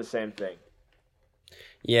have done the same thing.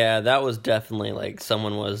 Yeah, that was definitely like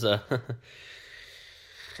someone was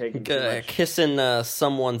kissing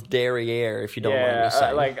someone's derriere, if you don't mind me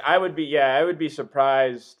saying. I would be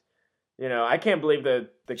surprised. You know, I can't believe the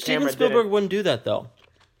Steven Spielberg wouldn't do that though.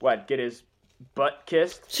 What? Get his butt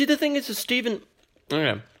kissed? See, the thing is, Steven.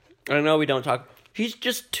 Okay, I know we don't talk. He's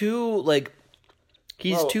just too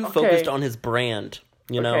focused on his brand.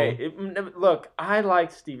 You know. Look, I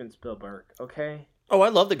like Steven Spielberg. Okay. Oh, I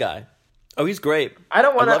love the guy. Oh, he's great. I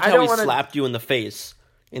love how he slapped you in the face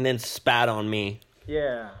and then spat on me.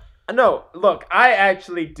 Yeah. No, look, I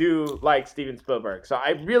actually do like Steven Spielberg, so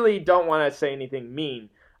I really don't want to say anything mean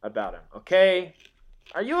about him, okay?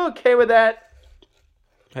 Are you okay with that?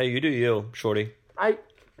 Hey, you do you, shorty. Thank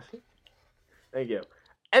you.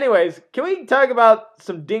 Anyways, can we talk about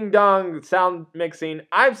some ding-dong sound mixing?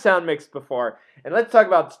 I've sound mixed before, and let's talk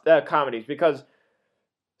about comedies, because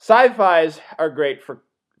sci-fis are great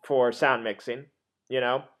for sound mixing, you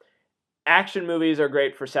know? Action movies are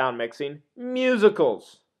great for sound mixing.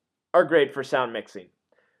 Musicals are great for sound mixing.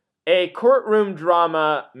 A courtroom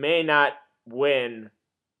drama may not win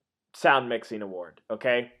sound mixing award,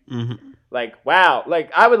 okay? Mm-hmm. Like, wow.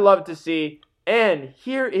 Like, I would love to see, and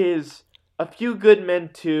here is A Few Good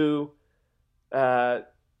Men 2.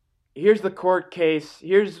 Here's the court case.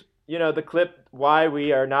 Here's, the clip why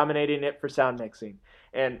we are nominating it for sound mixing.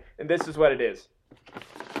 And this is what it is.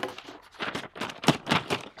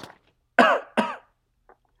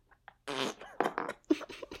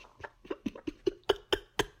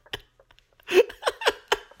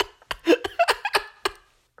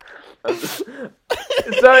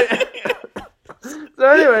 So, so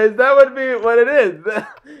anyways, that would be what it is.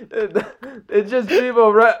 It's just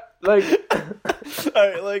people like.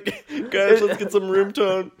 Alright, like, guys, let's get some room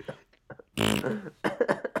tone.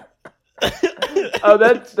 Oh,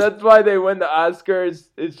 that's why they win the Oscars.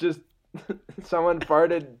 It's just someone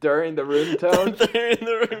farted during the room tone. They're in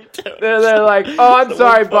the room tone. They're like, oh, I'm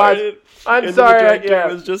sorry, boss. I'm sorry. Yeah,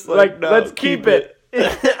 was just like, no, let's keep it.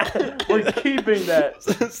 We're keeping that.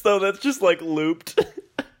 So that's just like looped.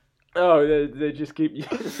 Oh, they just keep.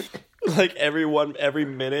 Like every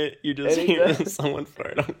minute, you just hear someone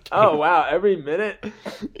fart on camera. Oh wow, every minute.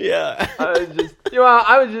 Yeah. I was just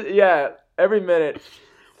every minute.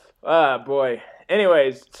 Ah, boy.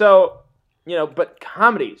 Anyways, so but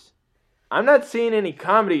comedies. I'm not seeing any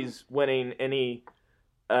comedies winning any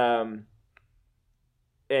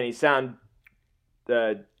sound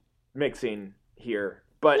mixing here.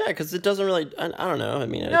 But yeah, because it doesn't really. I don't know. I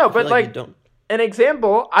mean, no, but like don't. An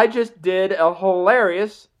example, I just did a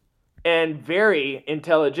hilarious and very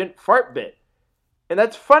intelligent fart bit, and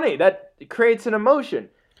that's funny. That creates an emotion.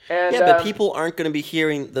 And, yeah, but people aren't going to be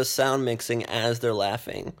hearing the sound mixing as they're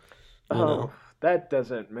laughing. You know? That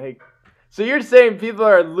doesn't make. So you're saying people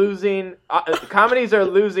are losing, comedies are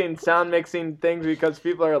losing sound mixing things because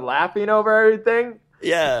people are laughing over everything?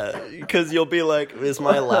 Yeah, because you'll be like, is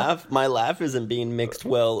my laugh isn't being mixed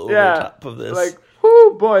well over top of this. Like,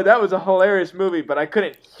 whoo, boy, that was a hilarious movie, but I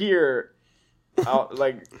couldn't hear,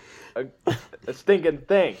 like, a stinking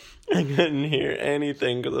thing. I couldn't hear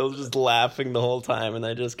anything because I was just laughing the whole time, and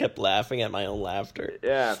I just kept laughing at my own laughter.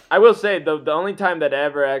 Yeah, I will say, the only time that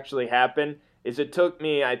ever actually happened is it took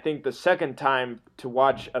me, I think, the second time to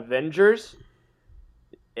watch Avengers.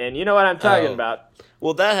 And you know what I'm talking about.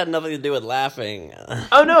 Well, that had nothing to do with laughing.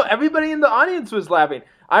 Oh, no, everybody in the audience was laughing.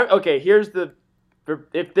 Okay, here's the...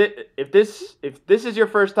 If this is your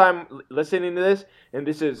first time listening to this, and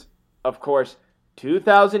this is, of course,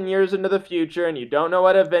 2,000 years into the future, and you don't know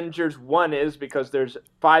what Avengers 1 is because there's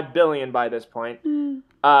 5 billion by this point,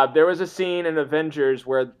 there was a scene in Avengers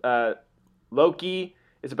where Loki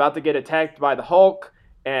is about to get attacked by the Hulk,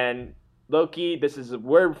 and Loki, this is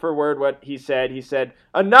word for word what he said. He said,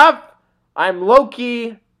 "Enough! I'm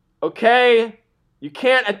Loki, okay? You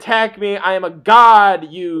can't attack me. I am a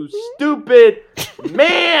god, you stupid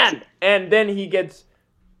man!" And then he gets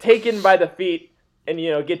taken by the feet and,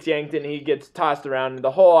 gets yanked and he gets tossed around. And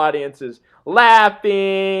the whole audience is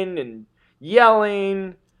laughing and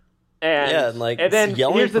yelling. And then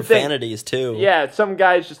yelling profanities, too. Yeah, some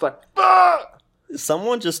guy's just like, fuck!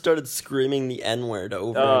 Someone just started screaming the N-word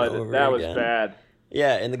over and over again. That was bad.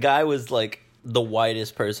 Yeah, and the guy was, like, the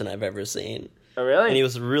whitest person I've ever seen. Oh, really? And he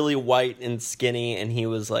was really white and skinny, and he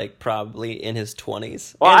was, like, probably in his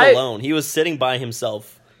 20s. Well, and alone. He was sitting by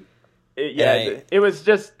himself. It was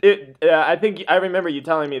just... I think I remember you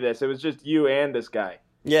telling me this. It was just you and this guy.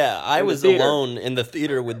 Yeah, I was alone in the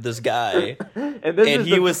theater with this guy. and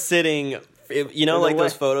he was sitting...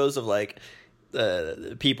 those photos of, like...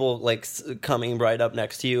 people like coming right up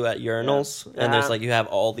next to you at urinals, and there's like you have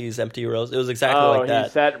all these empty rows. It was exactly like that.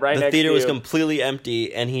 He sat right the next theater to was you. completely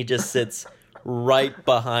empty, and he just sits right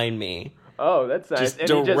behind me. Oh, that's nice. Just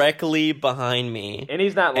directly behind me. And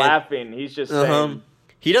he's not laughing. He's just saying.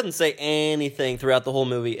 He doesn't say anything throughout the whole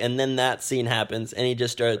movie, and then that scene happens, and he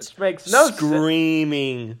just starts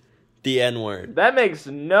screaming the N-word. That makes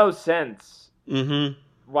no sense. Mm-hmm.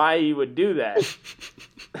 Why he would do that?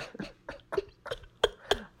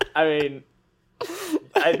 I mean,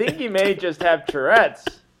 I think he may just have Tourette's.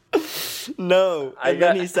 No.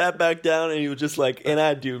 Then he sat back down and he was just like, and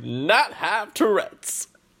I do not have Tourette's.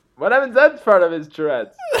 What happens that's part of his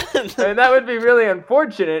Tourette's? I mean, that would be really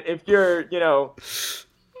unfortunate if you're,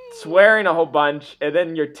 swearing a whole bunch and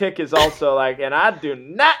then your tick is also like, and I do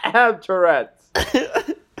not have Tourette's.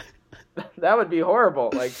 That would be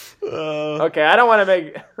horrible. Like, okay, I don't want to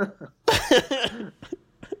make...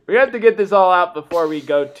 We have to get this all out before we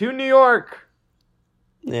go to New York.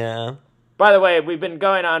 Yeah. By the way, we've been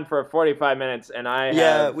going on for 45 minutes, and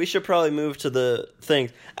Yeah, we should probably move to the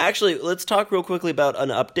things. Actually, let's talk real quickly about an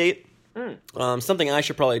update. Something I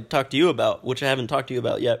should probably talk to you about, which I haven't talked to you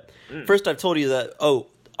about yet. First, I've told you that,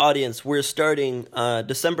 audience, we're starting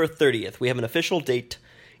December 30th. We have an official date.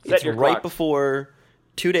 It's right before,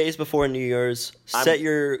 2 days before New Year's. Set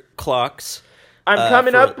your clocks. I'm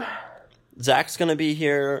coming up. Zach's going to be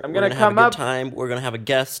here. I'm going to come up. Time. We're going to have a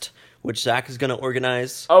guest, which Zach is going to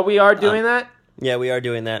organize. Oh, we are doing that? Yeah, we are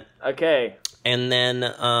doing that. Okay. And then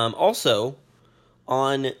also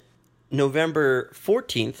on December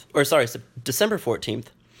 14th,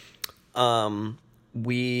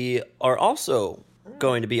 we are also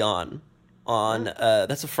going to be on on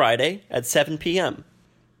that's a Friday at 7 p.m.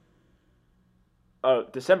 Oh,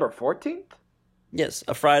 December 14th? Yes,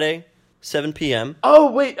 a Friday, 7 p.m.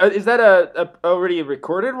 Oh, wait, is that a already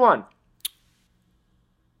recorded one?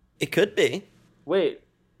 It could be. Wait,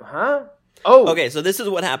 huh? Oh. Okay, so this is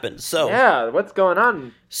what happened. So yeah, what's going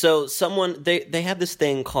on? So someone they have this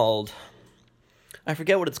thing called, I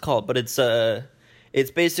forget what it's called, but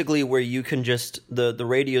it's basically where you can just the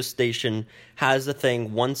radio station has a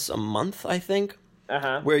thing once a month, I think,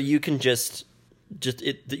 where you can just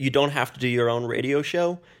you don't have to do your own radio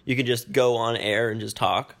show. You can just go on air and just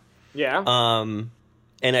talk. Yeah.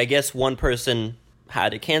 And I guess one person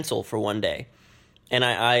had to cancel for one day. And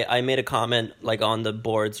I made a comment like on the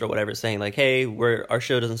boards or whatever saying like, hey, our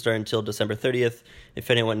show doesn't start until December 30th. If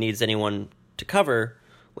anyone needs anyone to cover,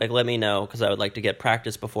 like let me know because I would like to get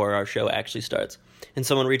practice before our show actually starts. And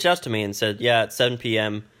someone reached out to me and said, yeah, at 7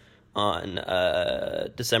 p.m. on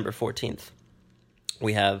December 14th,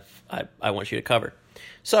 I want you to cover.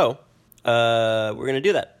 So we're going to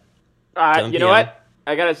do that. You know what?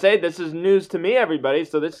 I got to say, this is news to me, everybody,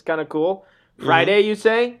 so this is kind of cool. Friday, you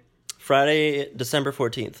say? Friday, December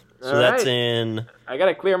 14th. So all that's right. in I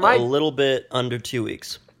gotta clear my... a little bit under 2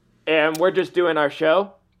 weeks. And we're just doing our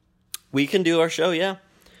show? We can do our show, yeah.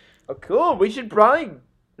 Oh, cool. We should probably...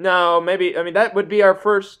 No, maybe... I mean, that would be our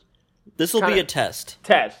first... This will be a test.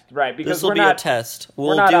 Test, right. Because this will be a test.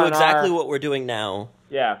 We'll do exactly what we're doing now.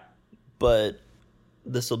 Yeah. But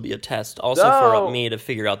this will be a test. Also for me to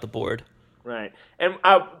figure out the board. Right.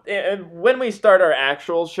 And when we start our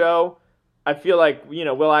actual show... I feel like,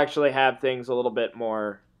 we'll actually have things a little bit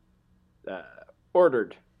more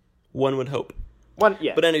ordered. One would hope.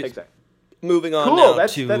 Yeah, but anyways, exactly. Moving on now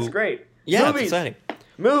that's great. Yeah, movies. it's exciting.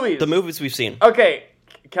 Movies. The movies we've seen. Okay,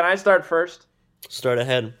 can I start first? Start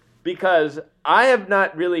ahead. Because I have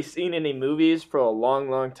not really seen any movies for a long,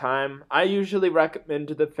 long time. I usually recommend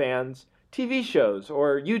to the fans TV shows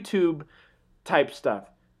or YouTube type stuff.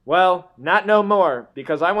 Well, not no more,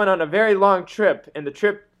 because I went on a very long trip, and the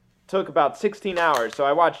trip took about 16 hours, so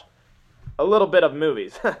I watched a little bit of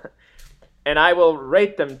movies. And I will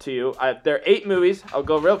rate them to you. There are 8 movies. I'll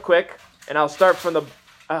go real quick, and I'll start from the...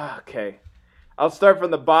 okay. I'll start from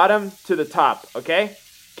the bottom to the top, okay?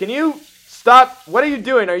 Can you stop? What are you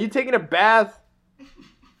doing? Are you taking a bath?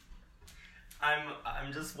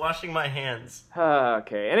 I'm just washing my hands.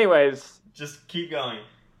 Okay, anyways. Just keep going.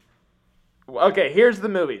 Okay, here's the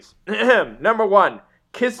movies. Number 1,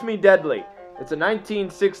 Kiss Me Deadly. It's a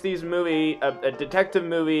 1960s movie, a detective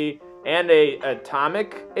movie, and a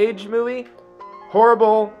atomic age movie.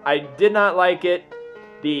 Horrible. I did not like it.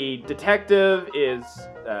 The detective is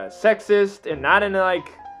sexist and not in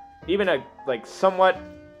even a somewhat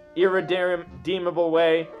irredeemable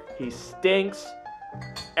way. He stinks.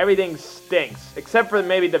 Everything stinks except for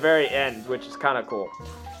maybe the very end, which is kind of cool.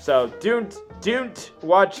 So don't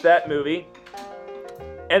watch that movie.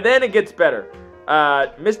 And then it gets better.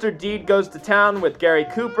 Mr. Deed Goes to Town with Gary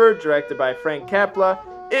Cooper, directed by Frank Capra.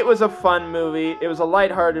 It was a fun movie. It was a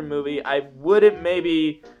lighthearted movie. I wouldn't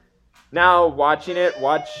maybe now watching it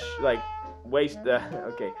watch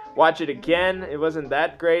it again. It wasn't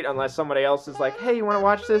that great unless somebody else is like, hey, you want to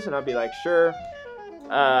watch this? And I'll be like, sure.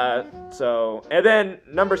 And then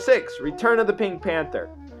number 6, Return of the Pink Panther.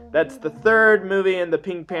 That's the 3rd movie in the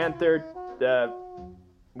Pink Panther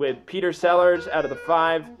with Peter Sellers out of the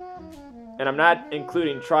 5. And I'm not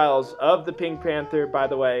including Trials of the Pink Panther, by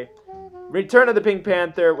the way. Return of the Pink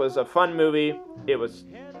Panther was a fun movie. It was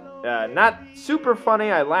not super funny.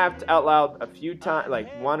 I laughed out loud a few times, like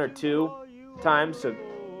 1 or 2 times, so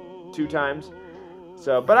 2 times.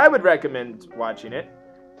 But I would recommend watching it.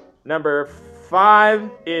 Number 5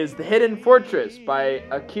 is The Hidden Fortress by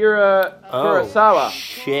Akira Kurosawa. Oh,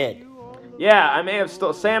 shit. Yeah, I may have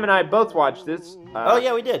Sam and I both watched this.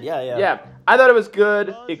 Yeah, we did. Yeah. Yeah, I thought it was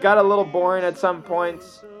good. It got a little boring at some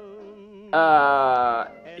points. And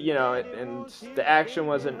the action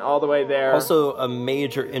wasn't all the way there. Also, a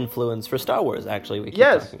major influence for Star Wars, actually, we keep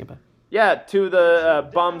talking about. Yeah, 2 of the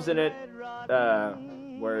bums in it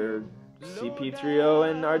were CP3O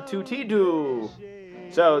and R2-D2.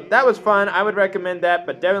 So that was fun. I would recommend that,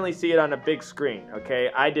 but definitely see it on a big screen, okay?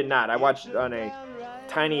 I did not. I watched it on a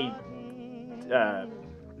tiny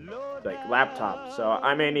laptop, so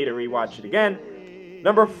I may need to rewatch it again.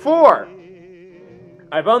 Number 4.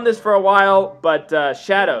 I've owned this for a while, but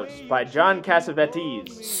Shadows by John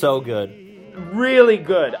Cassavetes. So good. Really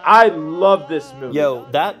good. I love this movie. Yo,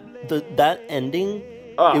 that ending,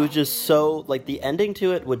 it was just so, the ending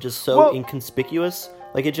to it was just so inconspicuous.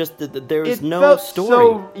 It just, there was no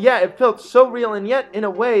story. It felt so real, and yet, in a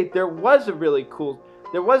way, there was a really cool,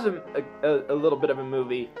 there was a little bit of a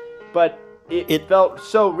movie, but it felt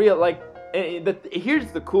so real. Like,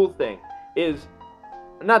 here's the cool thing is,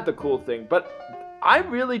 not the cool thing, but I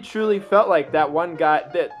really truly felt like that one guy.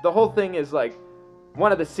 That the whole thing is like,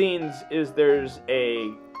 one of the scenes is there's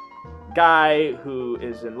a guy who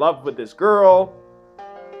is in love with this girl,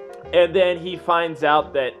 and then he finds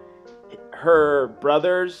out that her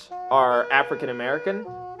brothers are African American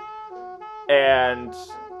and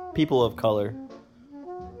people of color.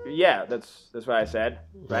 Yeah, that's what I said,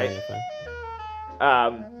 right?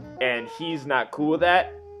 Yeah, and he's not cool with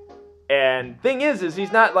that. And thing is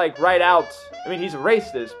he's not like right out. I mean, he's a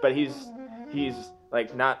racist, but he's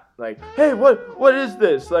like not like, hey, what is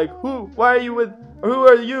this? Like, why are you with? Who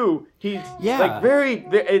are you? He's like very.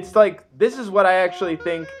 It's like, this is what I actually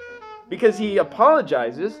think, because he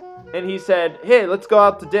apologizes and he said, hey, let's go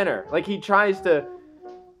out to dinner. Like, he tries to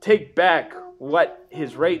take back what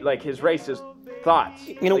his racist thoughts.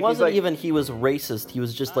 You know, it wasn't even he was racist. He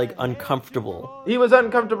was just like uncomfortable. He was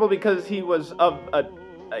uncomfortable because he was of a,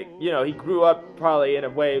 he grew up probably in a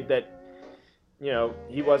way that,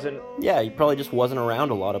 he wasn't. Yeah, he probably just wasn't around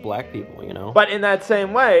a lot of black people, But in that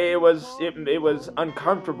same way, it was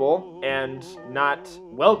uncomfortable and not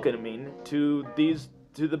welcoming to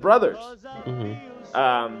the brothers.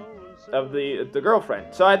 Mm-hmm. Of the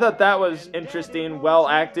girlfriend. So I thought that was interesting, well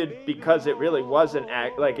acted, because it really was an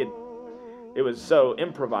act, like it was so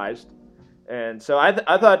improvised. And so I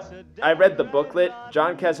thought, I read the booklet.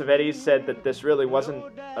 John Cassavetes said that this really wasn't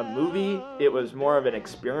a movie, it was more of an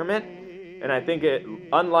experiment. And I think it,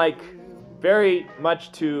 unlike very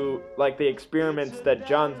much to like the experiments that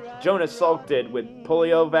Jonas Salk did with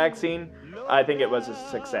polio vaccine, I think it was a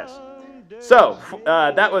success. So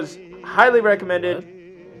that was highly recommended.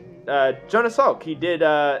 Jonas Salk, he did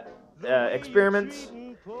experiments,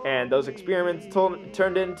 and those experiments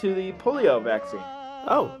turned into the polio vaccine.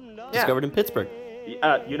 Oh, discovered in Pittsburgh.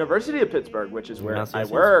 University of Pittsburgh, which is where I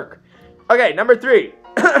work. Okay, number 3.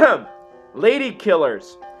 Lady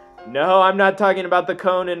Killers. No, I'm not talking about the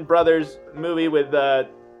Coen Brothers movie with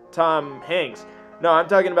Tom Hanks. No, I'm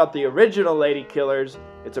talking about the original Lady Killers.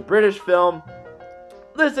 It's a British film.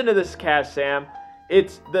 Listen to this cast, Sam.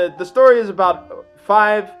 It's the story is about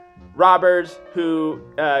 5 robbers who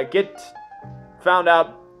get found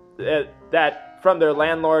out that from their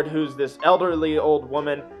landlord, who's this elderly old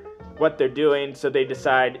woman, what they're doing. So they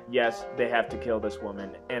decide, yes, they have to kill this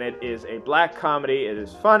woman. And it is a black comedy. It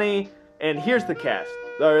is funny. And here's the cast,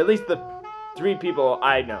 or at least the 3 people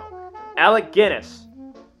I know. Alec Guinness,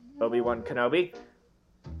 Obi-Wan Kenobi.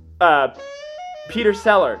 Peter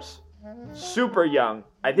Sellers, super young.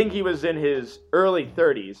 I think he was in his early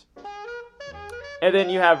 30s. And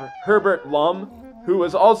then you have Herbert Lom, who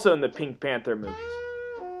was also in the Pink Panther movies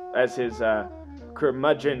as his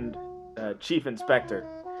curmudgeon chief inspector.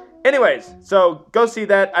 Anyways, so go see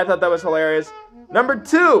that. I thought that was hilarious. Number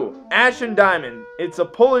 2, Ash and Diamond. It's a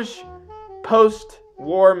Polish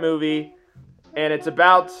post-war movie, and it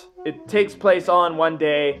takes place on one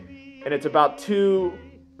day, and it's about 2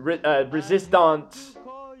 resistance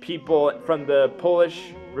people from the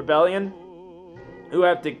Polish rebellion who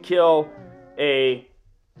have to kill a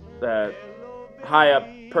high up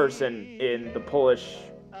person in the Polish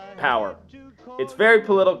power. It's very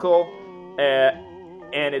political,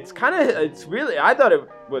 and I thought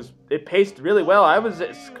it paced really well. I was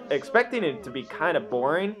expecting it to be kind of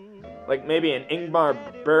boring, like maybe an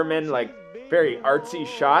Ingmar Bergman, like very artsy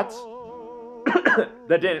shots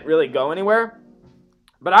that didn't really go anywhere.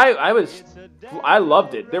 But I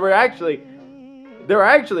loved it. There were actually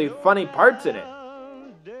funny parts in it.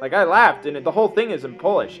 Like, I laughed, and the whole thing is in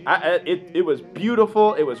Polish. It was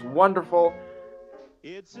beautiful. It was wonderful.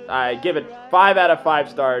 I give it 5 out of 5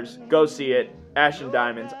 stars. Go see it. Ash and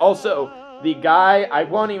Diamonds. Also, the guy, I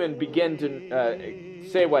won't even begin to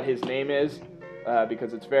say what his name is,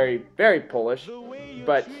 because it's very, very Polish.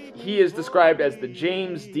 But he is described as the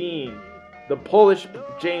James Dean, the Polish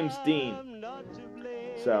James Dean.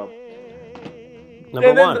 So,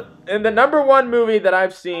 number 1. And the number 1 movie that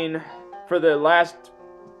I've seen for the last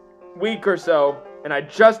week or so, and I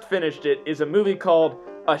just finished it, is a movie called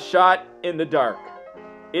A Shot in the Dark.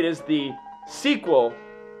 It is the sequel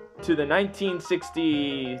to the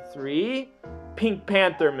 1963 Pink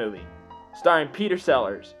Panther movie, starring Peter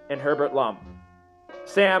Sellers and Herbert Lom.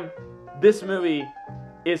 Sam, this movie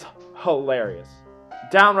is hilarious.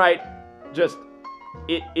 Downright, just,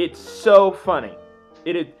 it's so funny.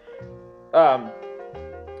 It is,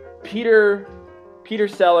 Peter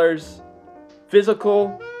Sellers'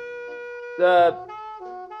 physical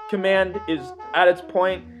command is at its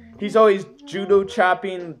point. He's always judo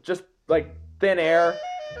chopping just like thin air.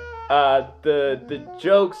 The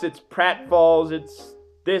jokes, it's pratfalls, it's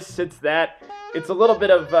this, it's that. It's a little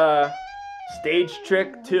bit of stage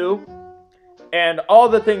trick too. And all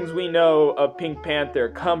the things we know of Pink Panther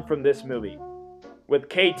come from this movie. With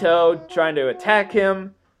Kato trying to attack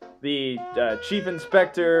him, the Chief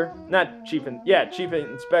Inspector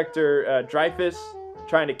Dreyfus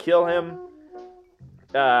trying to kill him,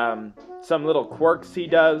 some little quirks he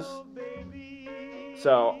does.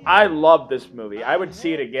 So I love this movie. I would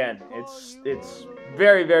see it again. It's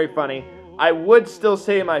very, very funny. I would still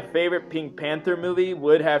say my favorite Pink Panther movie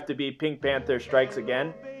would have to be Pink Panther Strikes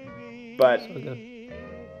Again. But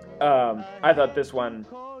I thought this one,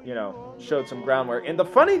 showed some groundwork. And the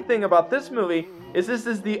funny thing about this movie is this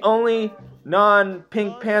is the only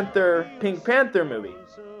non-Pink Panther movie.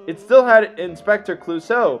 It still had Inspector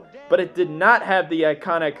Clouseau, but it did not have the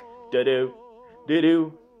iconic do-do,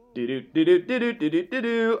 do-do, do-do, do-do, do-do, do-do,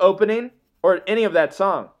 do-do opening or any of that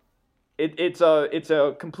song. It's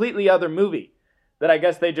a completely other movie that I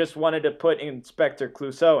guess they just wanted to put Inspector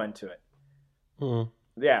Clouseau into it. Hmm.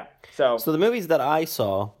 Yeah. So the movies that I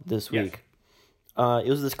saw this week, it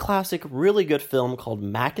was this classic, really good film called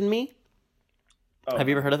Mac and Me. Oh. Have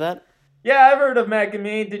you ever heard of that? Yeah, I've heard of Mac and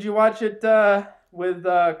Me. Did you watch it with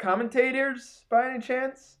commentators by any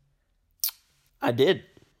chance? I did.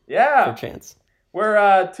 Yeah. For chance.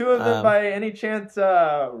 Were two of them by any chance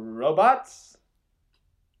robots?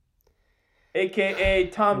 AKA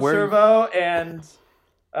Tom Servo and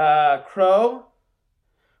Crow?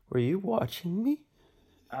 Were you watching me?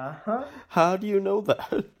 Uh-huh. How do you know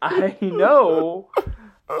that? I know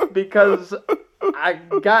because I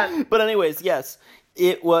got... But anyways, yes,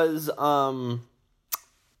 it was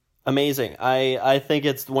amazing. I think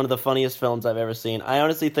it's one of the funniest films I've ever seen. I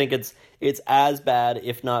honestly think it's as bad,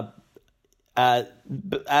 if not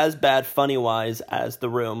as bad funny-wise as The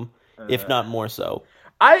Room, if not more so.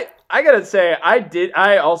 I gotta say,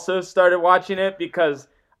 I also started watching it because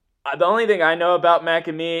the only thing I know about Mac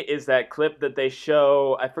and Me is that clip that they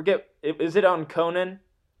show. I forget, is it on Conan?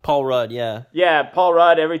 Paul Rudd, yeah. Yeah, Paul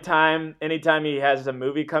Rudd, anytime he has a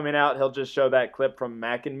movie coming out, he'll just show that clip from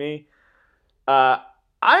Mac and Me. I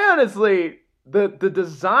honestly, the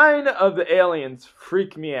design of the aliens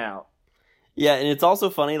freak me out. Yeah, and it's also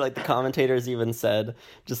funny, like, the commentators even said,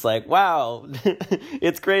 just like, wow,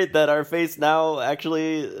 it's great that our face now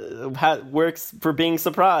actually works for being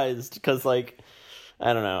surprised, because, like,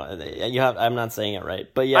 I don't know, I'm not saying it right,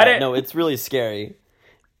 but yeah, no, it's really scary.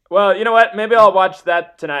 Well, you know what, maybe I'll watch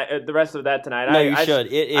that tonight, the rest of that tonight. No, you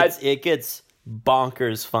should. It gets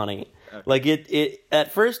bonkers funny. Okay. Like, it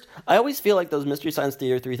at first, I always feel like those Mystery Science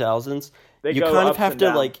Theater 3000s, you kind of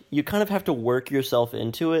have to work yourself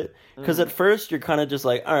into it, because at first you're kind of just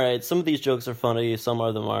like, all right, some of these jokes are funny, some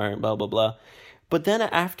of them aren't, blah blah blah. But then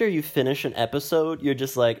after you finish an episode, you're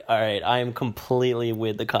just like, all right, I am completely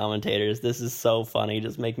with the commentators. This is so funny,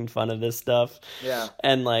 just making fun of this stuff. Yeah.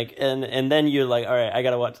 And like, and then you're like, all right, I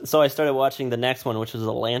gotta watch. So I started watching the next one, which was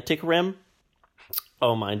Atlantic Rim.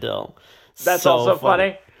 Oh my Dill, that's so also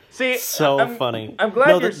funny. See, funny. I'm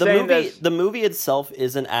glad you're saying this. The movie itself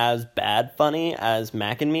isn't as bad funny as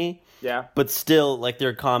Mac and Me. Yeah. But still, like,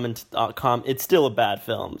 their it's still a bad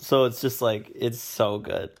film. So it's just like, it's so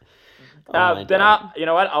good. Then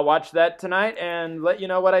I'll watch that tonight and let you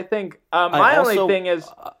know what I think. My only thing is,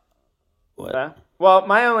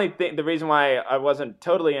 the reason why I wasn't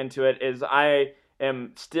totally into it is I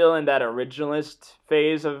am still in that originalist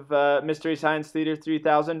phase of Mystery Science Theater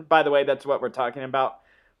 3000. By the way, that's what we're talking about.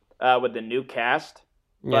 With the new cast.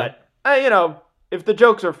 Yeah. But, if the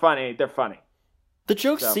jokes are funny, they're funny. The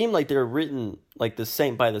jokes seem like they're written like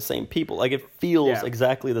by the same people. Like, it feels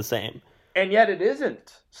exactly the same. And yet it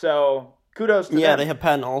isn't. So, kudos to them. Yeah, they have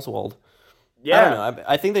Patton Oswalt. Yeah. I don't know.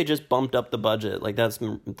 I think they just bumped up the budget. Like, that's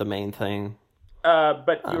the main thing.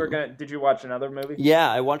 But did you watch another movie?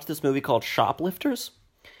 Yeah, I watched this movie called Shoplifters.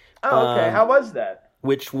 Oh, okay. How was that?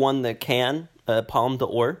 Which won the Cannes Palme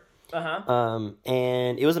d'Or. Uh-huh.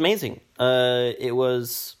 And it was amazing. It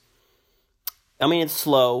was, I mean, it's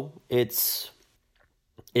slow. It's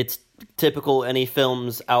typical. Any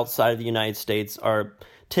films outside of the United States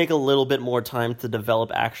take a little bit more time to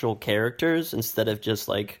develop actual characters instead of just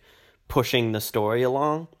like pushing the story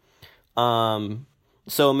along.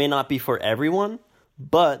 So it may not be for everyone,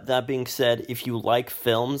 but that being said, if you like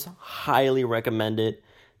films, highly recommend it.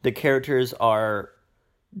 The characters are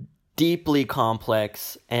deeply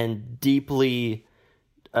complex and deeply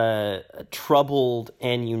troubled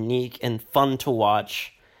and unique and fun to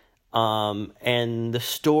watch. And the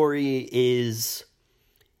story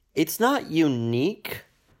it's not unique,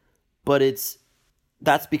 but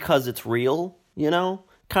that's because it's real,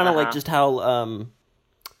 kind of like just how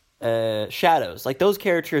Shadows, like, those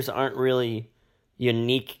characters aren't really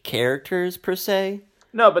unique characters per se.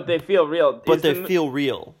 No, but they feel real. But they feel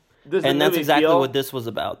real. And that's exactly what this was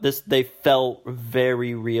about. They felt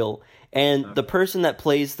very real. And the person that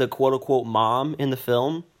plays the quote-unquote mom in the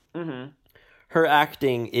film, her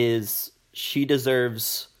acting she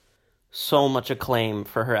deserves so much acclaim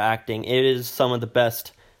for her acting. It is some of the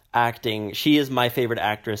best acting. She is my favorite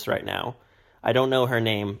actress right now. I don't know her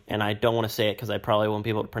name, and I don't want to say it because I probably won't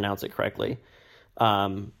be able to pronounce it correctly.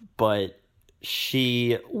 But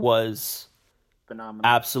she was phenomenal,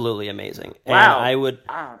 absolutely amazing. Wow. And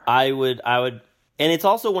I would, and it's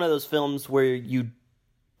also one of those films where you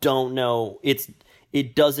don't know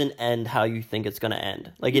it doesn't end how you think it's going to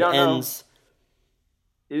end. Like it ends.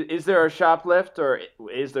 Is there a shoplift or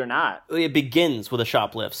is there not? It begins with a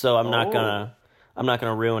shoplift, so I'm not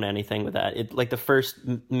gonna ruin anything with that. It like the first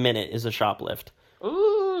minute is a shoplift.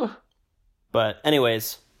 Ooh. But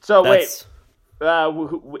anyways, so wait,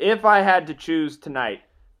 if I had to choose tonight,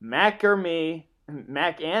 Mac and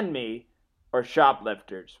me, or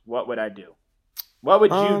shoplifters, what would I do? What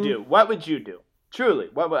would you do? What would you do? Truly,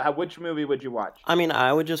 which movie would you watch? I mean,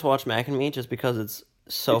 I would just watch Mac and Me just because it's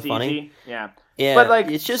funny. Easy. Yeah. Yeah, but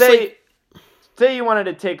it's just say you wanted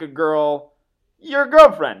to take a girl, your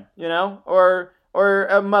girlfriend, or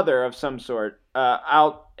a mother of some sort,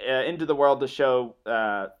 out into the world to show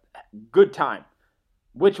Good Time.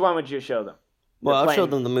 Which one would you show them? Well, I'll show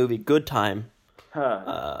them the movie Good Time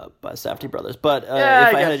by Safdie Brothers. But if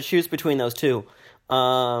I had to choose between those two,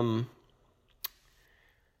 I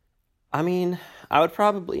mean, I would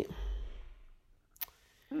probably...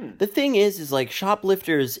 The thing is like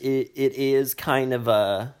Shoplifters, it is kind of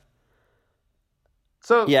a...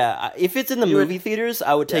 So yeah, if it's in the movie theaters,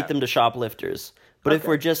 I would take them to Shoplifters. But if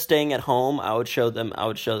we're just staying at home, I would show them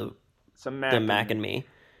some Mac and Me.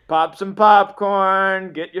 Pop some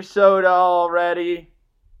popcorn, get your soda all ready.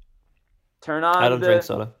 Turn on I don't drink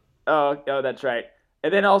soda. Oh, that's right.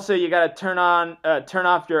 And then also you got to turn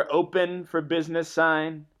off your open for business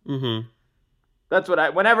sign. Mm-hmm. That's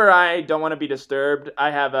what whenever I don't want to be disturbed,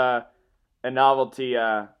 I have a novelty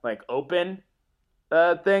like open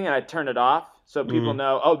thing, and I turn it off so people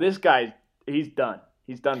know, oh, this guy, he's done.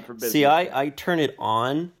 He's done for business. See, I turn it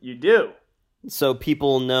on. You do. So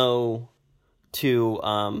people know to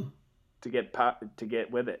get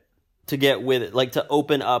with it. To get with it, like to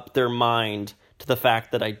open up their mind to the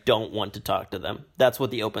fact that I don't want to talk to them. That's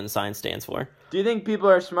what the open sign stands for. Do you think people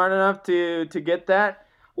are smart enough to get that?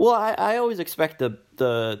 Well, I always expect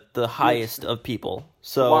the highest of people,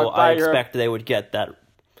 so I expect they would get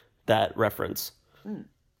that reference.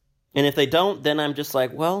 And if they don't, then I'm just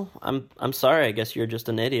like, well, I'm sorry. I guess you're just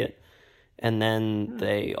an idiot. And then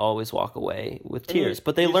they always walk away with tears,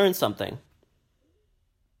 but they learn something.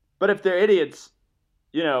 But if they're idiots,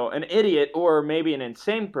 an idiot or maybe an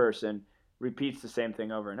insane person repeats the same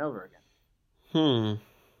thing over and over again.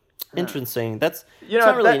 Interesting. That's it's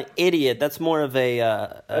not really an idiot. That's more of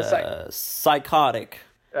a psychotic.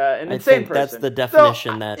 An insane person. That's the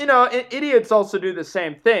definition. Idiots also do the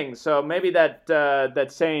same thing. So maybe that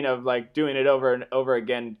saying of like doing it over and over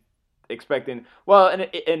again, expecting. Well, an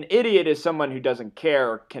idiot is someone who doesn't care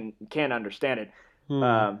or can't understand it.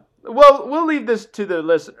 Well, we'll leave this to the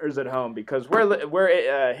listeners at home because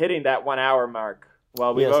we're hitting that 1 hour mark.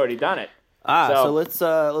 Well, we've already done it. So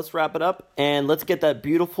let's wrap it up and let's get that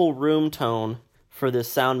beautiful room tone for this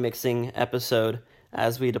sound mixing episode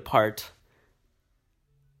as we depart.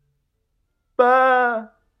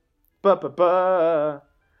 Ba ba ba ba.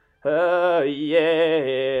 Oh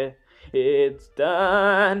yeah, it's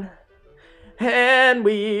done, and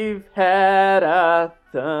we've had our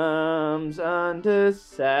thumbs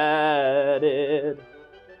undecided.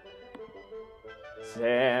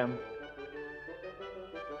 Sam.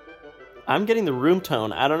 I'm getting the room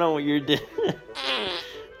tone. I don't know what you're doing.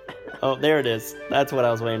 Oh, there it is. That's what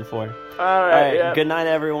I was waiting for. All right. Good night,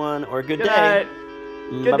 everyone, or good day. Night.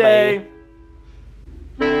 Good Bye-bye. day.